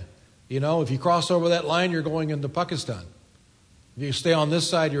sand. You know, if you cross over that line, you're going into Pakistan. If you stay on this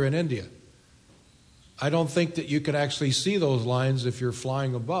side, you're in India. I don't think that you can actually see those lines if you're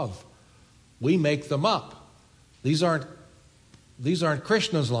flying above. We make them up. These aren't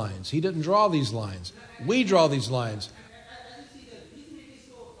Krishna's lines. He didn't draw these lines. We draw these lines. As you see, the reason it is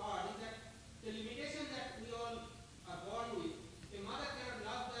so hard is that the limitation that we all are born with, a mother cannot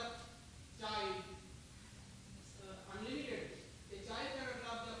love the child unlimitedly. A child cannot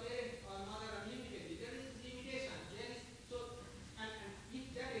love the parent or mother unlimitedly. There is limitation. And if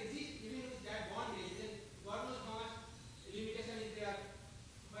that exists, even with that bondage, then God knows how much limitation is there,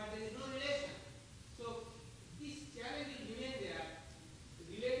 but there is no relation. So this challenge will remain there,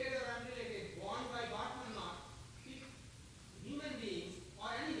 related or unrelated, born by birth or not. If human beings or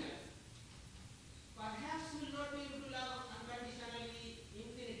animals perhaps will not be able to love unconditionally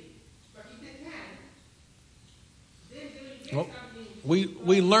infinity, but if they can, then they will get Well, something.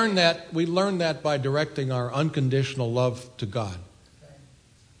 we learn that by directing our unconditional love to God.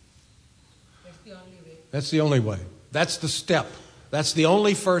 That's the only way. That's the only way. That's the step. That's the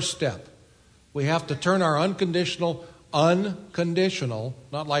only first step. We have to turn our unconditional,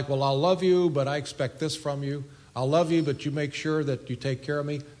 not like, well, I'll love you, but I expect this from you. I'll love you, but you make sure that you take care of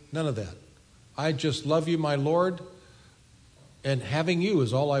me. None of that. I just love you, my Lord, and having you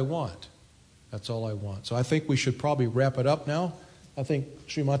is all I want. That's all I want. So I think we should probably wrap it up now. I think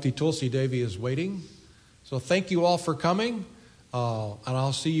Srimati Tulsi Devi is waiting. So thank you all for coming, and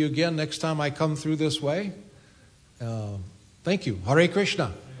I'll see you again next time I come through this way. Thank you. Hare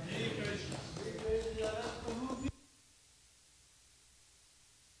Krishna.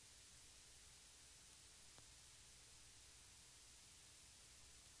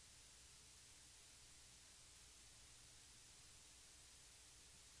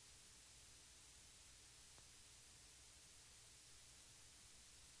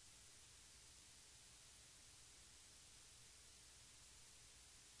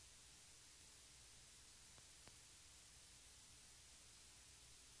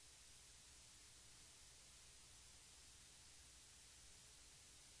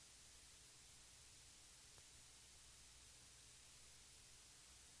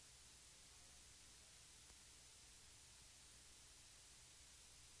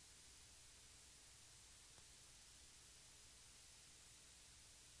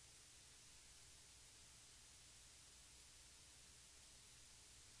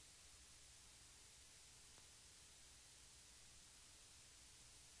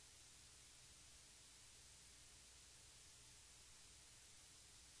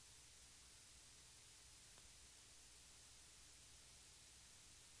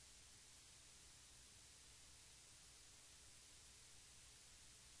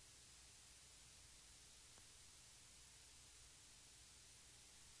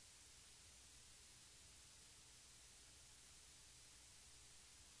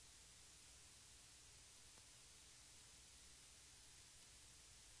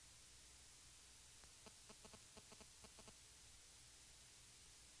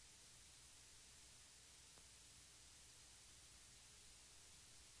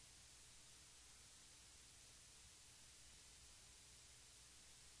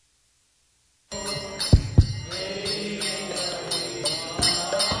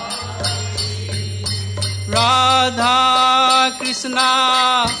 Radha Krishna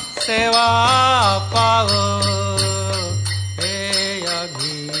सेवा पाओ हे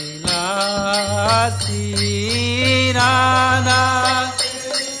अभिलाषी राधा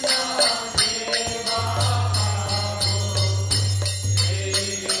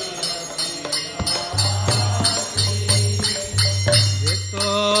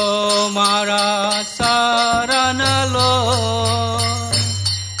तो मारा शरण लो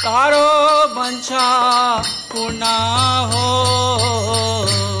तारो बंछा पूर्णा हो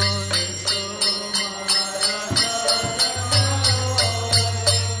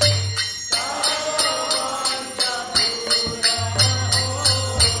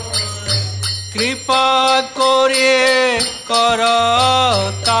कृपा करे कर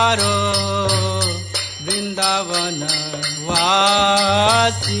तारो वृंदावन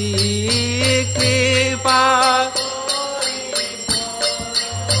वासी कृपा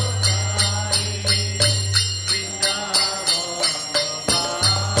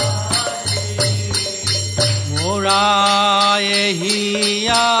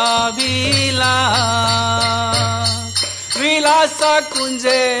विलास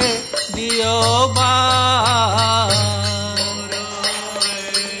कुंजे दियो बा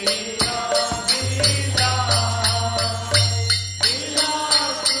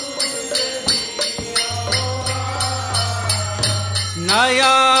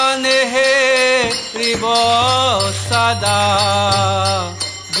नयन हे रिबो सदा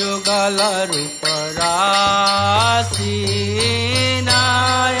जुगल रूप राशि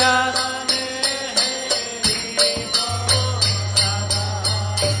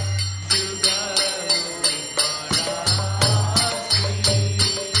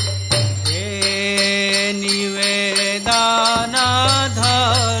निवेदन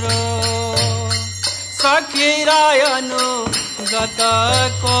धरो सखीरायनु गत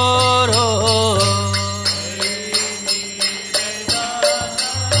करो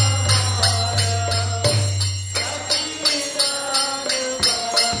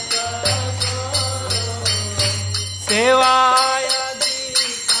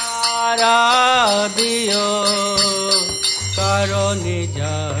सेवाधिकार दियो करो निज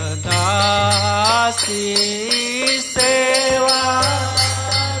दासी सेवा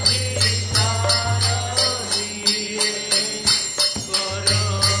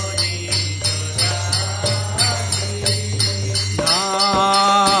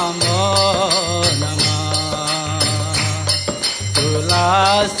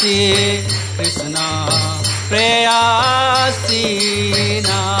तुलसी कृष्णा प्रेयसी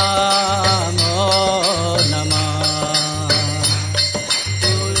नामो नमः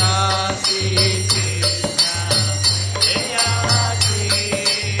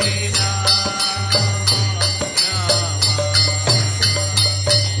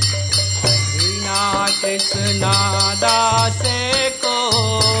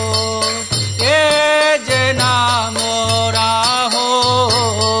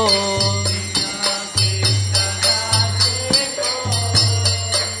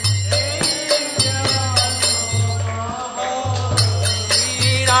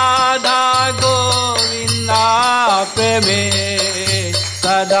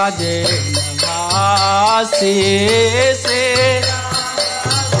सदा जैन भासी से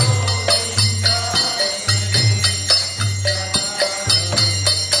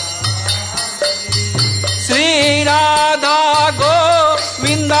श्री राधा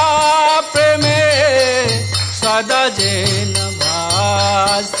गोविंदा प्रेमे सदा जैन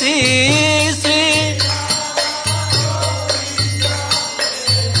भासी श्री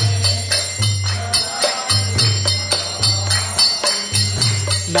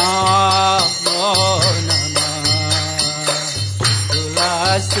नमो नमः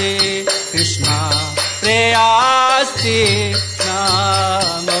तुलसी कृष्णा प्रेयासी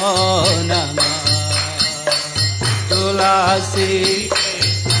नमो नमः तुलसी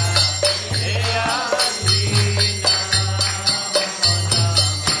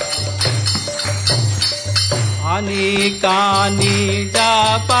हानि कानि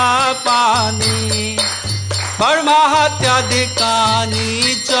जापा पानी परमाहत्याधिकानि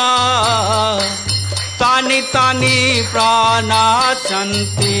च तानि तानि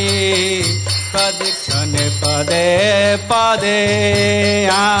प्राणासन्ति प्रदक्षिणे पदे पदे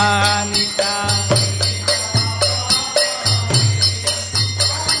यानि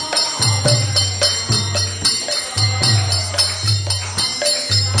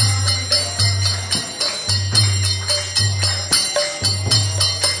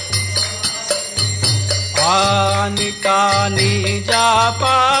कानि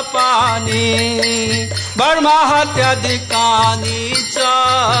जापा पानी बर्माहत्याधिकानि च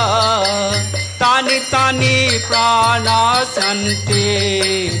तानि तानि प्राणासन्ति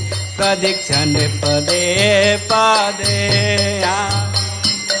प्रदक्षिणे पदे पदे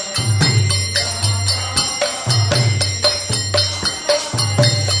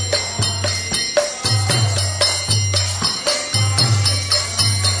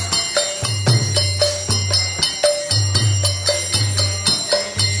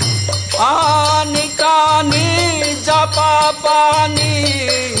कानि जपा पानी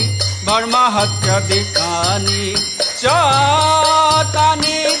बर्माहत्याधिकानि च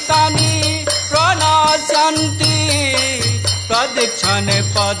तानि तानि प्राणासन्ति प्रदक्षिणे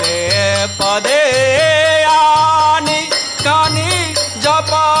पदे पदे यानि कानि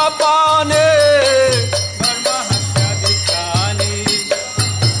जपा पानी बर्माहत्याधिकानि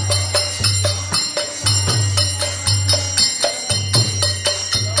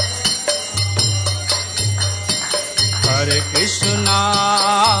हरे Krishna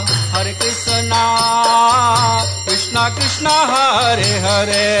Krishna Krishna Hare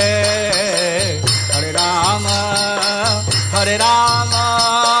Hare Hare Ram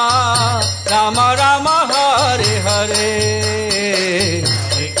Ram Ram Hare Hare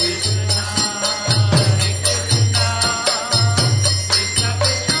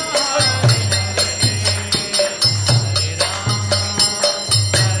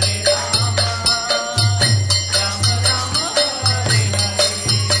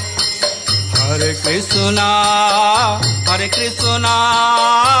Hare Krishna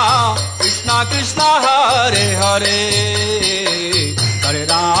Krishna Krishna Hare Hare Hare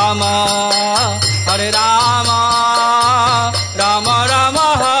Ram Ram Ram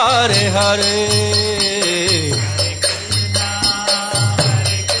Hare Hare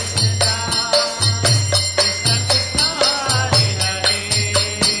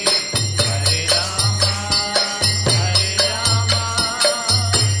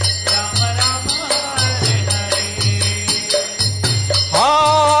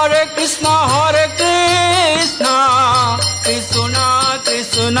Hare Krishna Krishna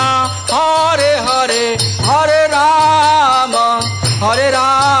Krishna Hare Hare Hare Ram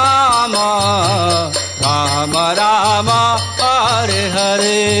Ram Ram Hare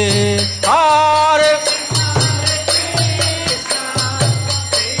Hare Hare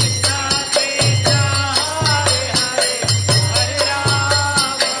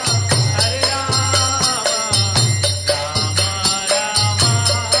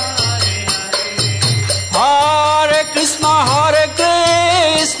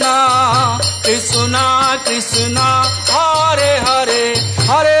Krishna Krishna Hare Hare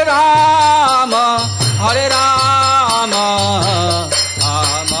Hare Ram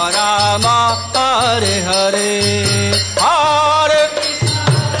Ram Ram Hare Hare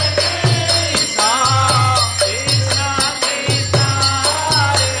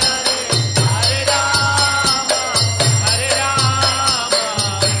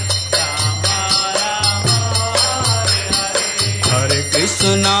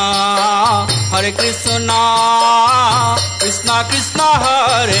Hare Krishna Krishna Krishna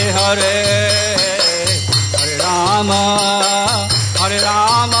Hare Hare Hare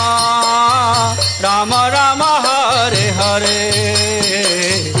Ram Ram Ram Hare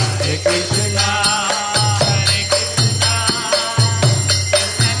Hare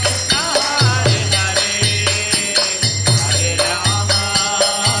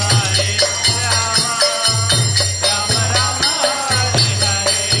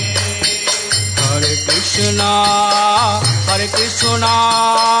Krishna,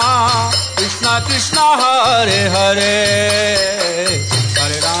 Krishna Krishna, Hare Hare,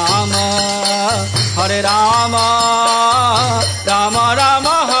 Hare Rama, Rama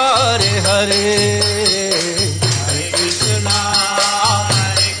Rama, Hare Hare, Hare Krishna,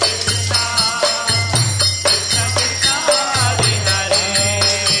 Krishna Krishna,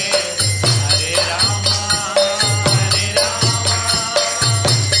 Hare Hare, Hare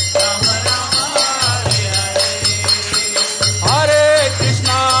Rama, Rama Rama, Hare Hare,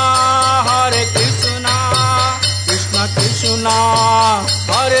 Hare Krishna, Krishna Krishna,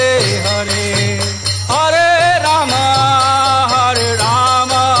 Hare Hare, Hare Rama,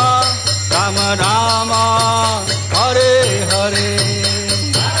 Rama Rama, Hare Hare,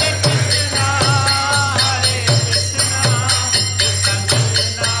 Hare Krishna, Krishna Krishna,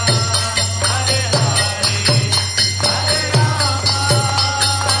 Hare Hare, Hare Rama, Rama Rama,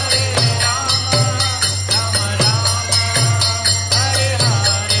 Hare Hare,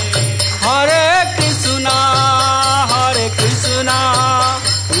 Hare Krishna,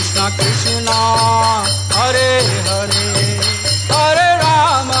 Krishna Krishna, Hare Hare, Hare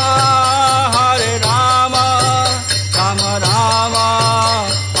Rama, Rama Rama,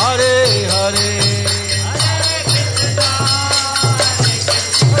 Hare Hare,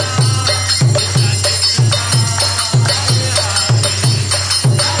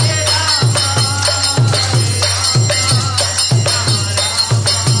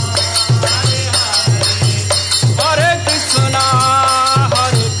 Hare Krishna,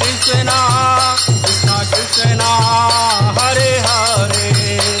 Hare Krishna, Krishna Krishna, Hare Hare,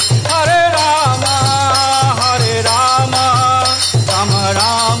 Hare Rama, Rama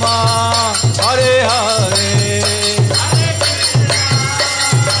Rama, Hare Hare,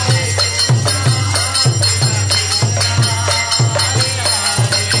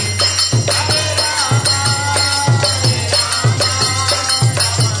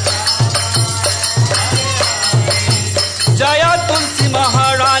 Jaya Tulsi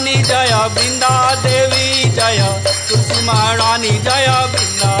Maharani, Jaya Brinda Devi, Jaya Tulsi Maharani, Jaya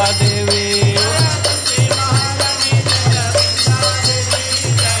Brinda Devi,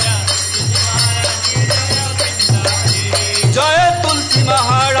 Jaya Tulsi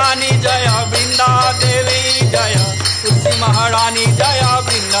Maharani, Jaya Brinda Devi, Jaya Tulsi Maharani, Jaya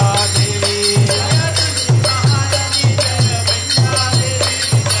Brinda Devi,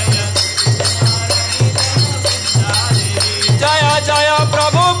 Jaya Jaya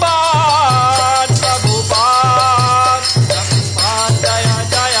Prabhupada, Jaya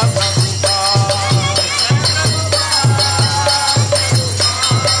Jaya Prabhupada,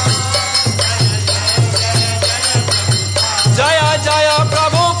 Jaya Jaya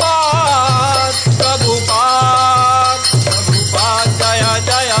Prabhupada, Jaya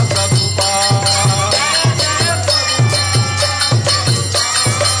Jaya Prabhupada,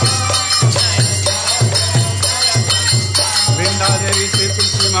 Vrinda Devi Shri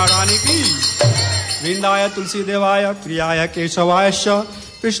तुलसी महारानी की, वृंदाय तुलसी देवाय प्रियाय केशवाय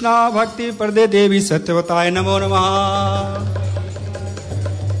कृष्णा भक्ति प्रदे देवी सत्यवताय नमो नमः।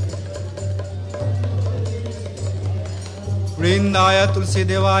 वृंदाय तुलसी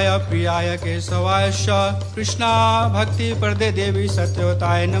देवाय प्रियाय केशवाय कृष्णा भक्ति प्रदे देवी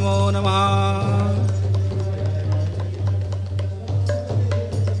सत्यवताय नमो नमः।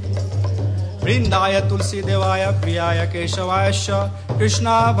 वृंदाय तुलसी देवाय प्रियाय केशवाय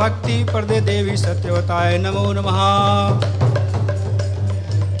कृष्णा भक्ति प्रदे देवी सत्यवताय नमो नमः।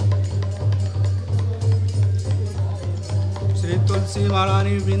 श्री तुलसी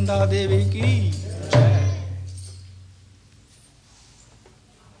महारानी वृंदा देवी की जय।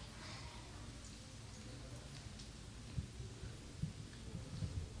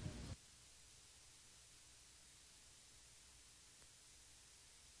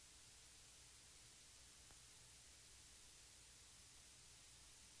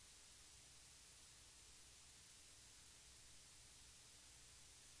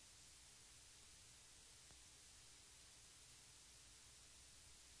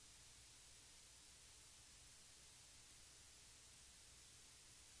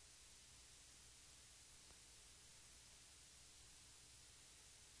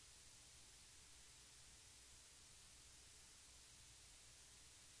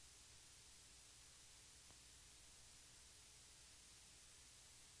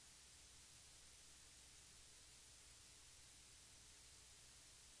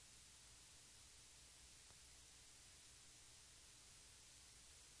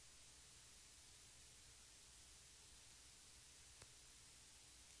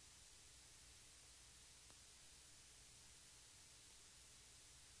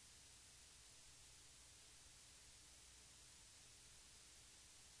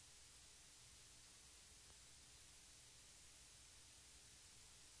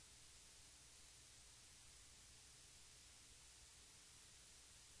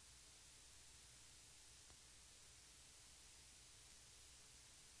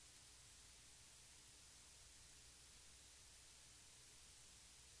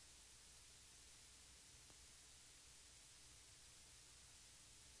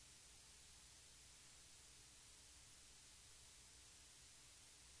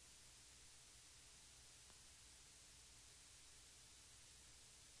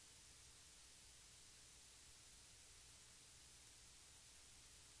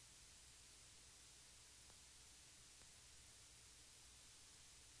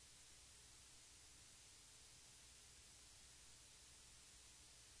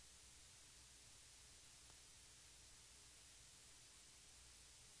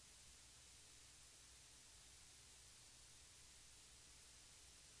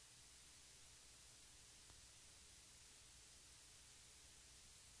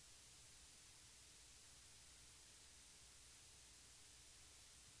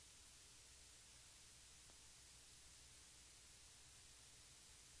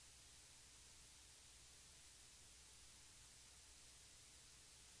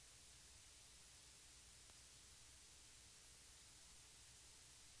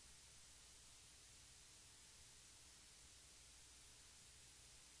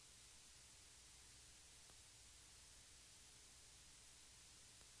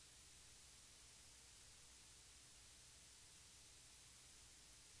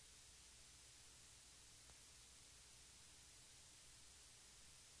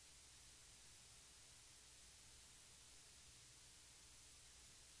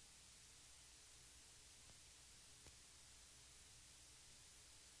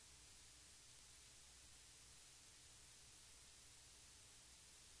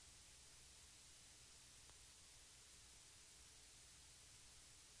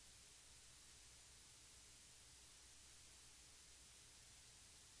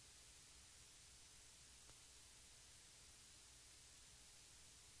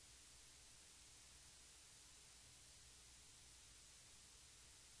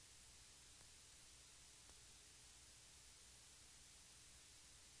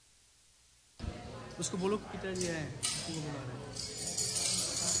 उसको बोलो कि पिताजी आए, उसी को बुला रहे हैं।